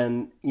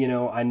 And,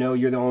 I know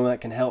you're the only one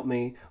that can help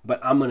me, but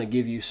I'm going to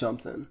give you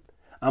something.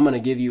 I'm going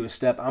to give you a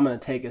step. I'm going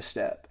to take a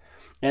step.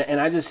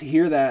 And I just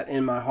hear that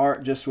in my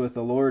heart just with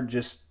the Lord,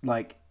 just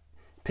like,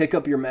 pick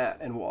up your mat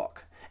and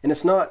walk. And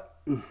it's not,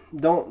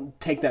 don't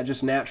take that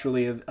just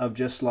naturally of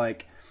just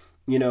like,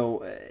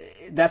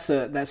 that's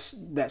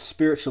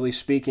spiritually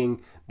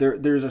speaking,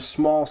 there's a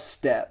small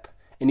step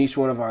in each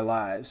one of our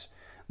lives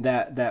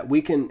that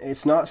we can,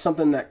 it's not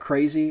something that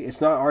crazy.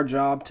 It's not our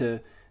job to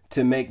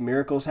make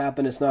miracles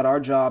happen. It's not our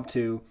job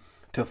to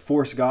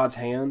force God's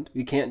hand.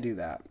 You can't do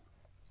that.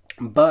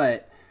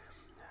 But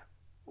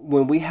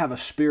when we have a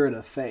spirit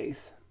of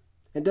faith,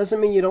 it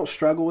doesn't mean you don't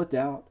struggle with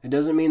doubt. It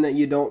doesn't mean that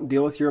you don't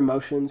deal with your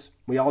emotions.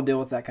 We all deal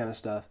with that kind of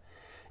stuff.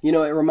 It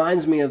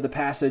reminds me of the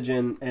passage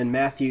in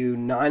Matthew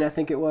 9, I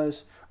think it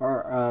was,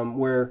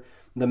 where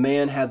the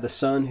man had the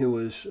son who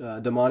was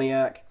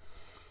demoniac,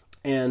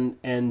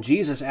 and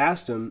Jesus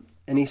asked him,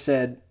 and he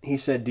said,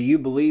 do you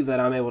believe that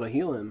I'm able to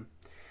heal him?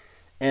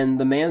 And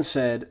the man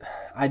said,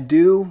 I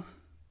do,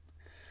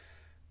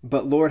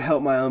 but Lord,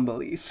 help my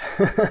unbelief.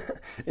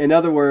 In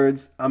other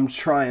words, I'm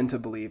trying to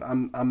believe.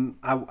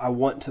 I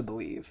want to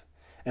believe,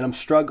 and I'm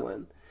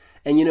struggling.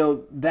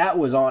 And that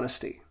was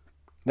honesty.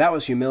 That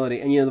was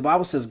humility. And the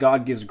Bible says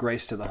God gives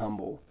grace to the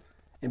humble,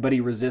 but he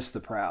resists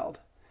the proud.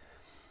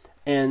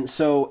 And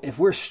so if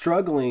we're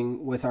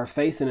struggling with our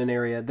faith in an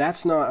area,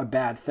 that's not a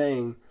bad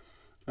thing.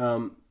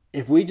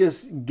 If we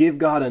just give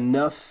God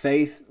enough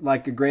faith,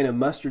 like a grain of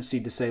mustard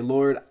seed, to say,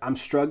 Lord, I'm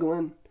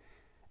struggling.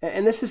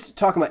 And this is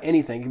talking about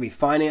anything. It could be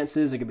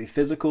finances, it could be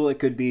physical, it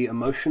could be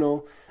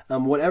emotional.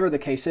 Whatever the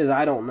case is,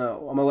 I don't know.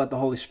 I'm going to let the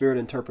Holy Spirit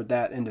interpret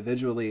that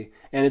individually.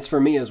 And it's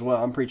for me as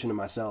well. I'm preaching to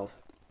myself.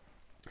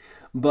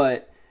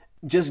 But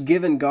just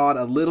giving God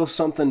a little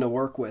something to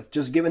work with,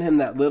 just giving him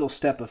that little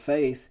step of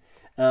faith.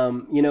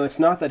 It's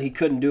not that he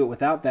couldn't do it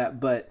without that,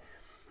 but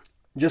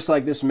just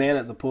like this man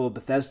at the pool of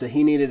Bethesda,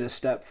 he needed a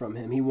step from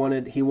him. He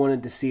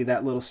wanted to see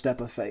that little step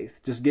of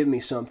faith. Just give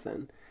me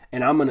something.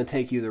 and I'm going to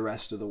take you the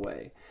rest of the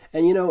way.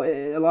 And, you know,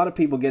 a lot of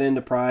people get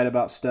into pride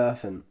about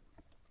stuff and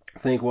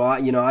think, well,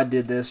 I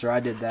did this or I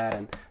did that.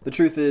 And the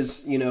truth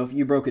is, you know, if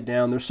you broke it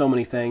down, there's so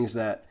many things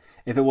that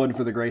if it wasn't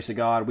for the grace of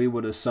God, we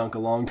would have sunk a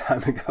long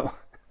time ago,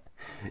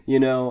 you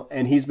know,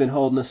 and he's been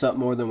holding us up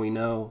more than we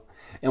know.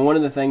 And one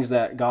of the things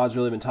that God's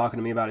really been talking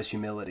to me about is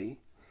humility.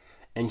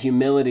 And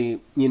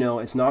humility, you know,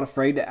 it's not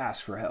afraid to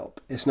ask for help.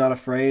 It's not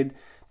afraid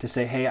to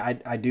say, hey,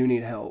 I do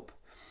need help.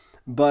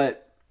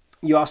 But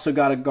you also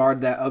got to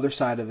guard that other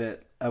side of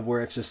it, of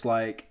where it's just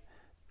like,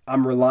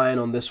 I'm relying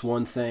on this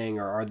one thing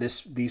or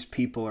these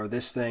people or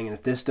this thing, and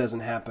if this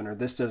doesn't happen or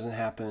this doesn't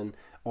happen,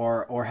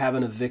 or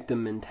having a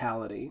victim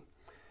mentality.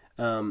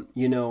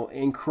 You know,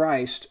 in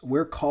Christ,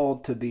 we're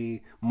called to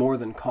be more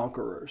than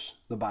conquerors,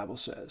 the Bible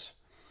says.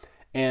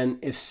 And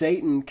if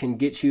Satan can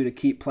get you to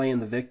keep playing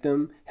the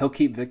victim, he'll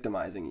keep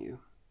victimizing you.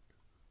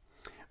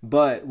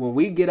 But when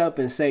we get up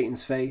in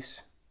Satan's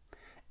face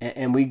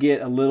and we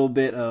get a little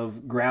bit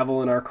of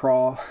gravel in our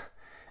craw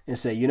and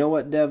say, you know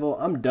what, devil,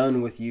 I'm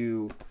done with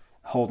you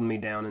holding me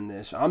down in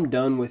this. I'm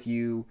done with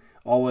you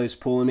always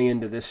pulling me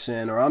into this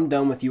sin, or I'm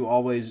done with you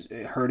always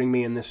hurting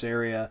me in this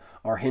area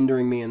or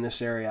hindering me in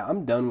this area.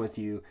 I'm done with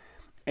you.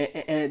 And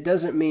it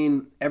doesn't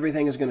mean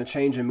everything is going to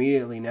change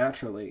immediately,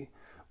 naturally,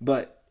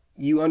 but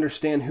you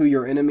understand who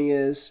your enemy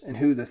is and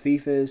who the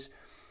thief is.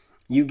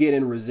 You get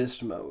in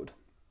resist mode.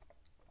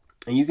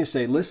 And you can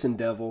say, listen,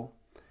 devil,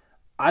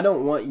 I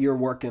don't want your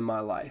work in my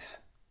life.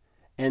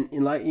 And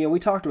like, you know, we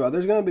talked about,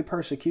 there's going to be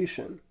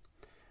persecution.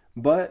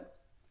 But,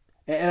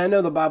 and I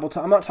know the Bible,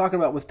 I'm not talking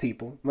about with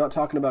people. I'm not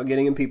talking about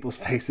getting in people's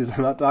faces.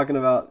 I'm not talking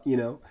about, you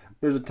know,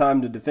 there's a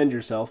time to defend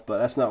yourself, but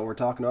that's not what we're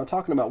talking about. I'm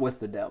talking about with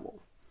the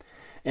devil.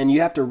 And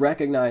you have to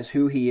recognize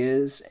who he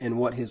is and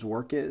what his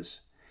work is.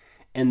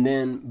 And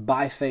then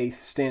by faith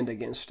stand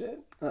against it.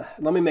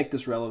 Let me make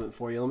this relevant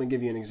for you. Let me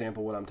give you an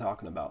example of what I'm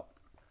talking about.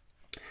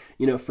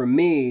 You know, for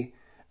me,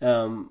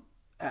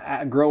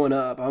 growing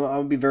up,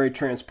 I'll be very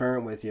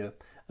transparent with you.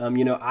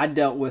 You know, I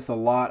dealt with a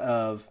lot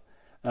of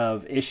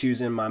issues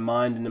in my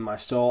mind and in my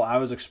soul. I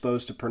was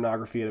exposed to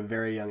pornography at a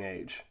very young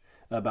age,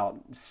 about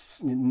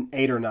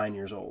 8 or 9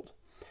 years old.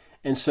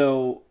 And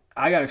so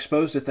I got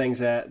exposed to things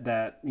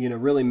that you know,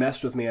 really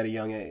messed with me at a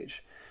young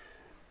age.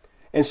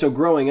 And so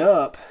growing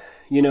up,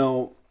 you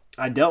know,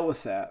 I dealt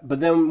with that.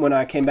 But then when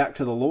I came back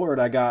to the Lord,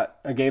 I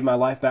gave my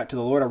life back to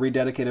the Lord. I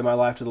rededicated my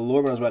life to the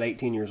Lord when I was about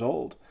 18 years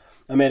old.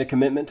 I made a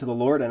commitment to the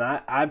Lord, and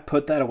I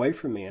put that away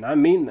from me. And I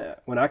mean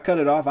that. When I cut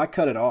it off, I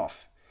cut it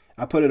off.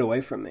 I put it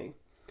away from me.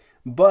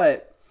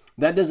 But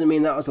that doesn't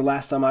mean that was the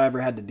last time I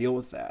ever had to deal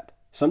with that.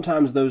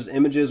 Sometimes those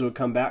images would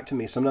come back to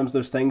me. Sometimes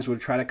those things would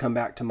try to come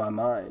back to my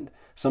mind.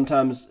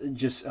 Sometimes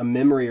just a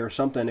memory or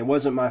something. It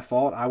wasn't my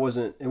fault.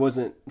 It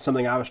wasn't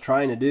something I was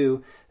trying to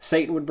do.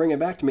 Satan would bring it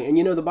back to me. And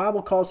you know, the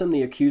Bible calls him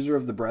the accuser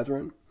of the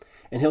brethren.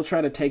 And he'll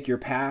try to take your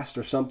past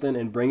or something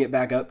and bring it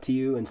back up to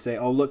you and say,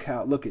 oh, look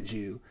at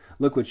you.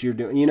 Look what you're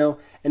doing, you know.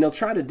 And he'll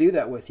try to do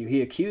that with you.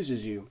 He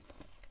accuses you.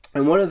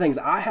 And one of the things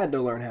I had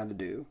to learn how to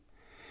do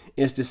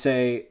is to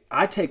say,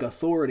 I take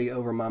authority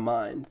over my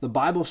mind. The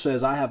Bible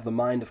says I have the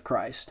mind of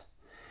Christ.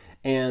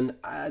 And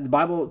the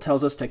Bible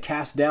tells us to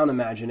cast down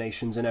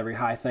imaginations and every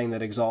high thing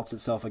that exalts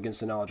itself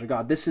against the knowledge of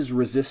God. This is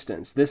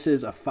resistance. This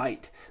is a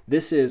fight.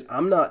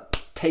 I'm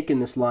not taking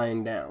this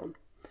lying down.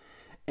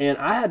 And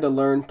I had to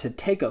learn to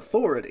take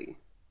authority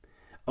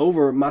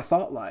over my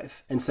thought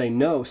life and say,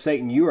 no,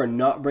 Satan, you are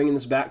not bringing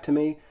this back to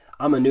me.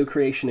 I'm a new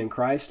creation in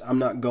Christ. I'm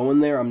not going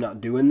there. I'm not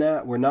doing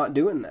that. We're not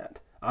doing that.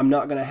 I'm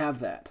not going to have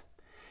that.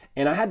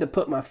 And I had to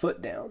put my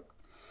foot down.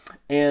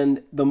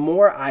 And the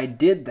more I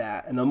did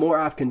that, and the more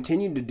I've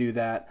continued to do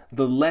that,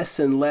 the less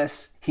and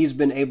less he's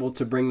been able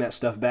to bring that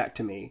stuff back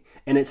to me.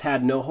 And it's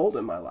had no hold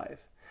in my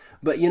life.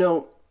 But, you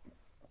know,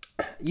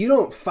 you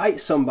don't fight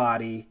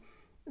somebody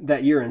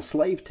that you're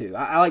enslaved to.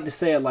 I like to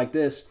say it like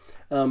this.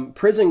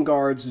 Prison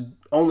guards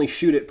only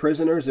shoot at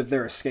prisoners if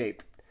they're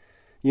escaped.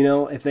 You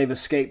know, if they've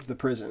escaped the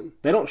prison.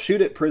 They don't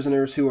shoot at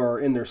prisoners who are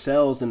in their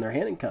cells and their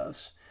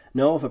handcuffs.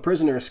 No, if a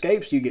prisoner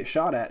escapes, you get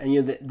shot at. And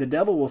the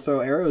devil will throw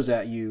arrows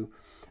at you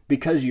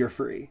because you're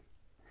free.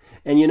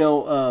 And you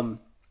know,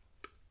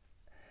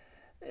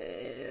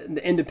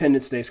 the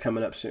Independence Day is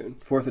coming up soon,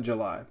 4th of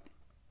July.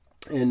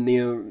 And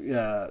you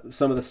know,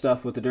 some of the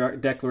stuff with the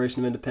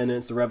Declaration of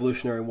Independence, the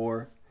Revolutionary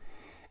War.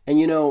 And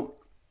you know,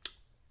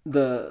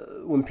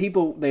 when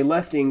people, they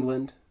left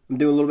England, I'm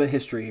doing a little bit of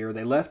history here.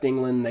 They left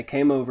England, they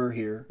came over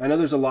here. I know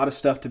there's a lot of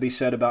stuff to be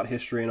said about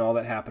history and all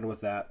that happened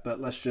with that, but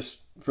let's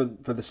just, for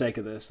the sake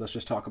of this, let's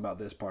just talk about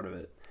this part of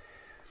it.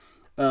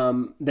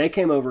 They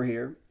came over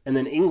here, and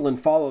then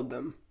England followed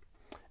them.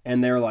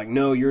 And they're like,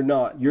 no, you're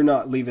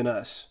not leaving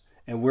us.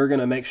 And we're going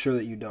to make sure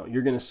that you don't.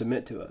 You're going to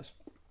submit to us.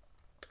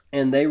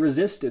 And they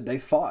resisted. They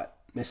fought.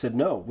 They said,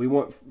 no, we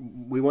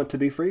want to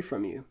be free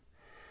from you.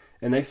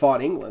 And they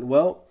fought England.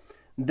 Well,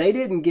 they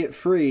didn't get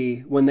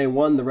free when they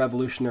won the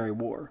Revolutionary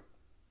War.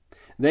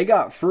 They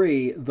got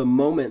free the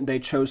moment they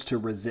chose to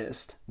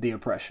resist the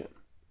oppression.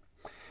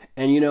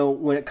 And you know,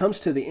 when it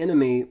comes to the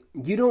enemy,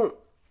 you don't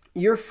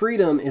your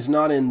freedom is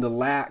not in the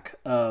lack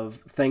of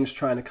things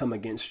trying to come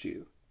against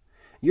you.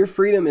 Your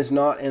freedom is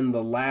not in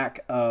the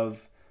lack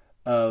of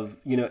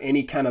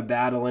any kind of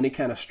battle, any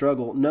kind of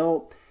struggle.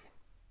 No,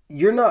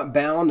 you're not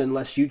bound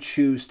unless you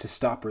choose to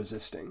stop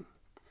resisting.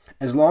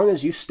 As long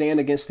as you stand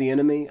against the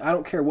enemy, I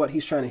don't care what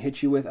he's trying to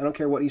hit you with. I don't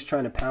care what he's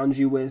trying to pound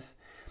you with.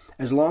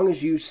 As long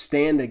as you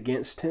stand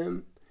against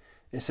him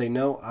and say,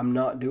 no, I'm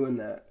not doing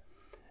that,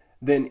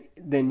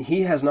 then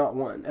he has not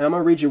won. And I'm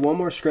going to read you one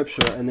more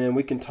scripture, and then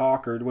we can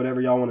talk or whatever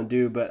y'all want to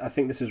do, but I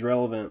think this is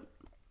relevant.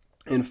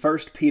 In 1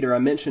 Peter, I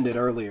mentioned it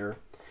earlier,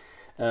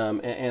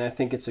 and I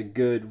think it's a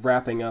good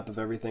wrapping up of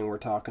everything we're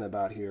talking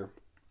about here.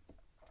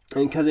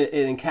 And because it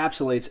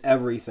encapsulates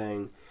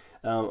everything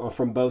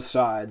from both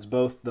sides,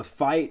 both the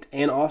fight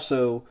and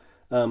also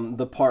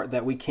the part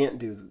that we can't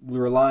do,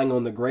 relying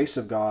on the grace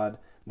of God,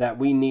 that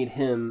we need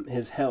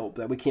his help,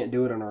 that we can't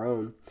do it on our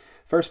own.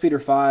 1 Peter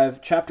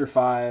 5,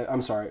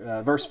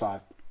 verse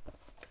 5.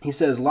 He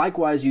says,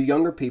 "Likewise, you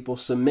younger people,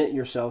 submit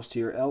yourselves to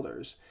your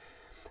elders.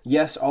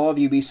 Yes, all of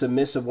you be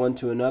submissive one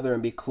to another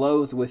and be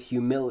clothed with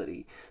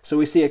humility." So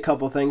we see a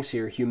couple things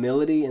here,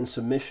 humility and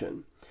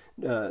submission.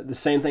 The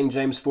same thing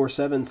James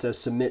 4:7 says,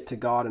 submit to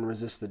God and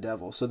resist the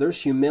devil. So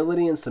there's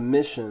humility and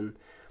submission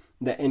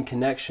that in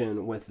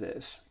connection with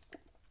this.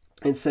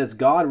 It says,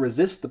 God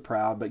resists the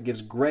proud, but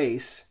gives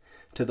grace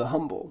to the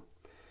humble.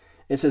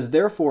 It says,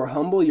 therefore,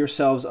 humble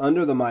yourselves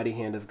under the mighty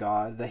hand of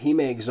God, that he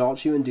may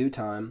exalt you in due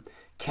time,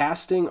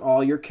 casting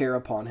all your care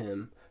upon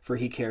him, for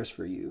he cares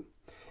for you.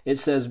 It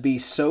says, be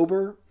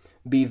sober,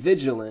 be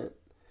vigilant,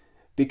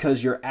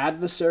 because your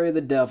adversary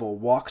the devil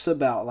walks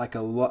about like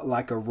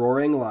a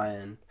roaring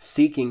lion,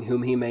 seeking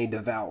whom he may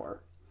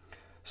devour.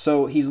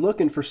 So he's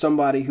looking for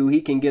somebody who he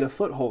can get a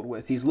foothold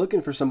with. He's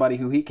looking for somebody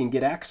who he can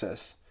get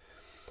access.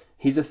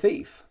 He's a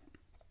thief.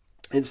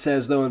 It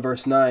says, though, in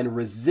verse 9,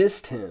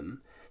 resist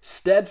him,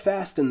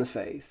 steadfast in the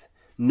faith,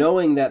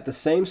 knowing that the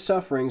same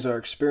sufferings are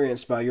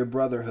experienced by your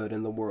brotherhood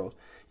in the world.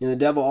 The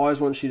devil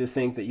always wants you to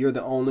think that you're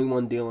the only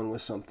one dealing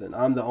with something.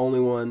 I'm the only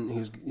one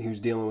who's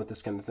dealing with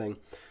this kind of thing.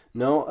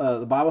 No,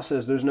 the Bible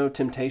says there's no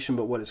temptation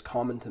but what is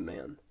common to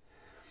man,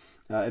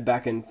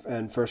 back in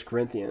 1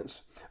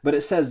 Corinthians. But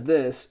it says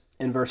this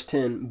in verse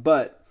 10,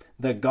 but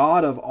the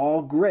God of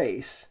all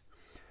grace,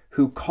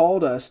 who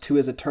called us to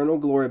his eternal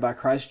glory by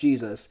Christ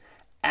Jesus,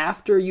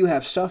 after you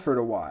have suffered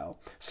a while.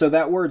 So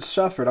that word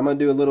suffered, I'm going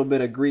to do a little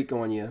bit of Greek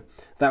on you.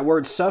 That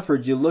word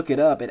suffered, you look it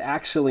up, it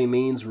actually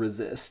means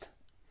resist.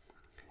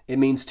 It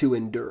means to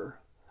endure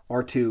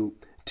or to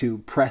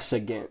press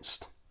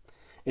against.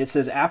 It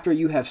says, after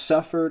you have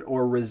suffered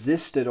or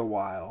resisted a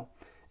while.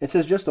 It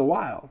says just a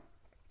while.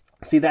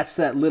 See, that's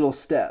that little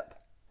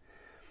step.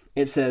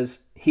 It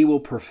says, he will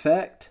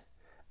perfect,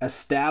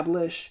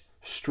 establish,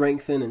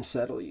 strengthen, and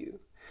settle you.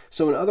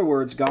 So in other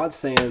words, God's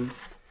saying,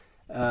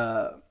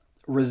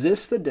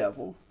 resist the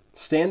devil,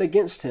 stand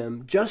against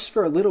him just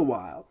for a little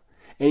while.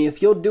 And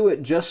if you'll do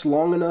it just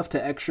long enough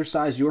to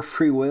exercise your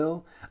free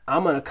will,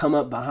 I'm going to come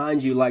up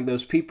behind you like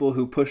those people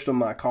who pushed on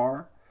my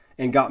car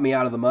and got me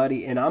out of the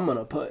muddy, and I'm going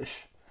to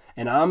push.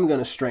 And I'm going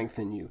to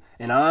strengthen you,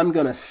 and I'm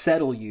going to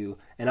settle you,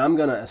 and I'm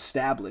going to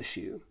establish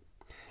you.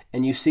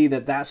 And you see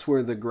that that's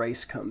where the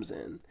grace comes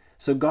in.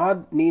 So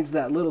God needs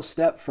that little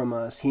step from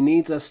us. He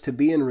needs us to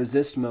be in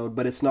resist mode,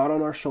 but it's not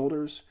on our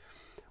shoulders.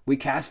 We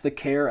cast the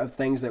care of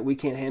things that we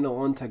can't handle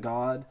onto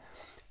God,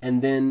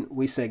 and then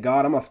we say,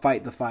 God, I'm going to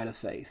fight the fight of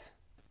faith.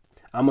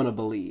 I'm going to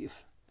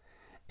believe.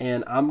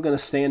 And I'm going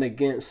to stand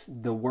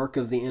against the work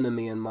of the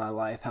enemy in my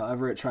life,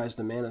 however it tries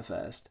to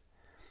manifest.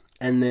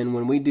 And then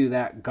when we do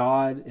that,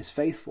 God is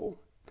faithful.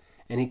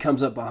 And he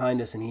comes up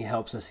behind us and he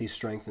helps us, he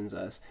strengthens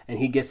us, and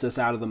he gets us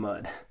out of the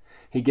mud.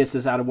 He gets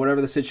us out of whatever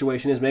the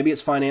situation is. Maybe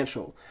it's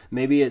financial.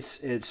 Maybe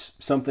it's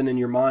something in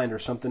your mind or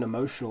something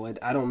emotional.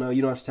 I don't know.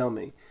 You don't have to tell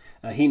me.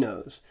 He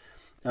knows.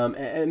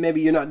 And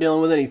maybe you're not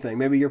dealing with anything.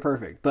 Maybe you're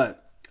perfect.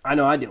 But I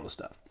know I deal with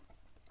stuff.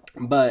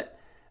 But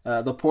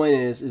the point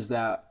is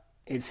that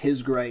it's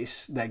his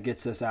grace that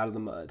gets us out of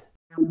the mud.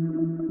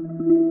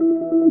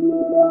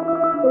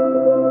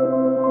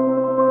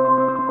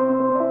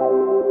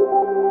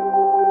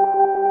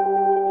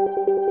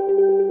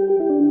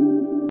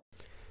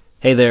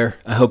 Hey there,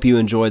 I hope you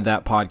enjoyed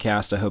that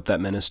podcast. I hope that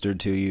ministered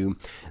to you.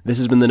 This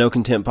has been the No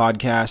Content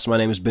Podcast. My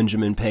name is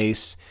Benjamin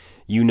Pace.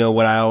 You know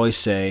what I always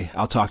say.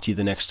 I'll talk to you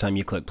the next time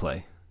you click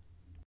play.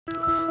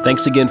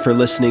 Thanks again for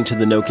listening to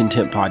the No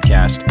Content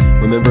Podcast.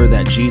 Remember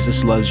that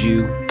Jesus loves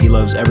you, he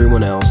loves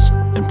everyone else,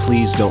 and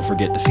please don't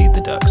forget to feed the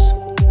ducks.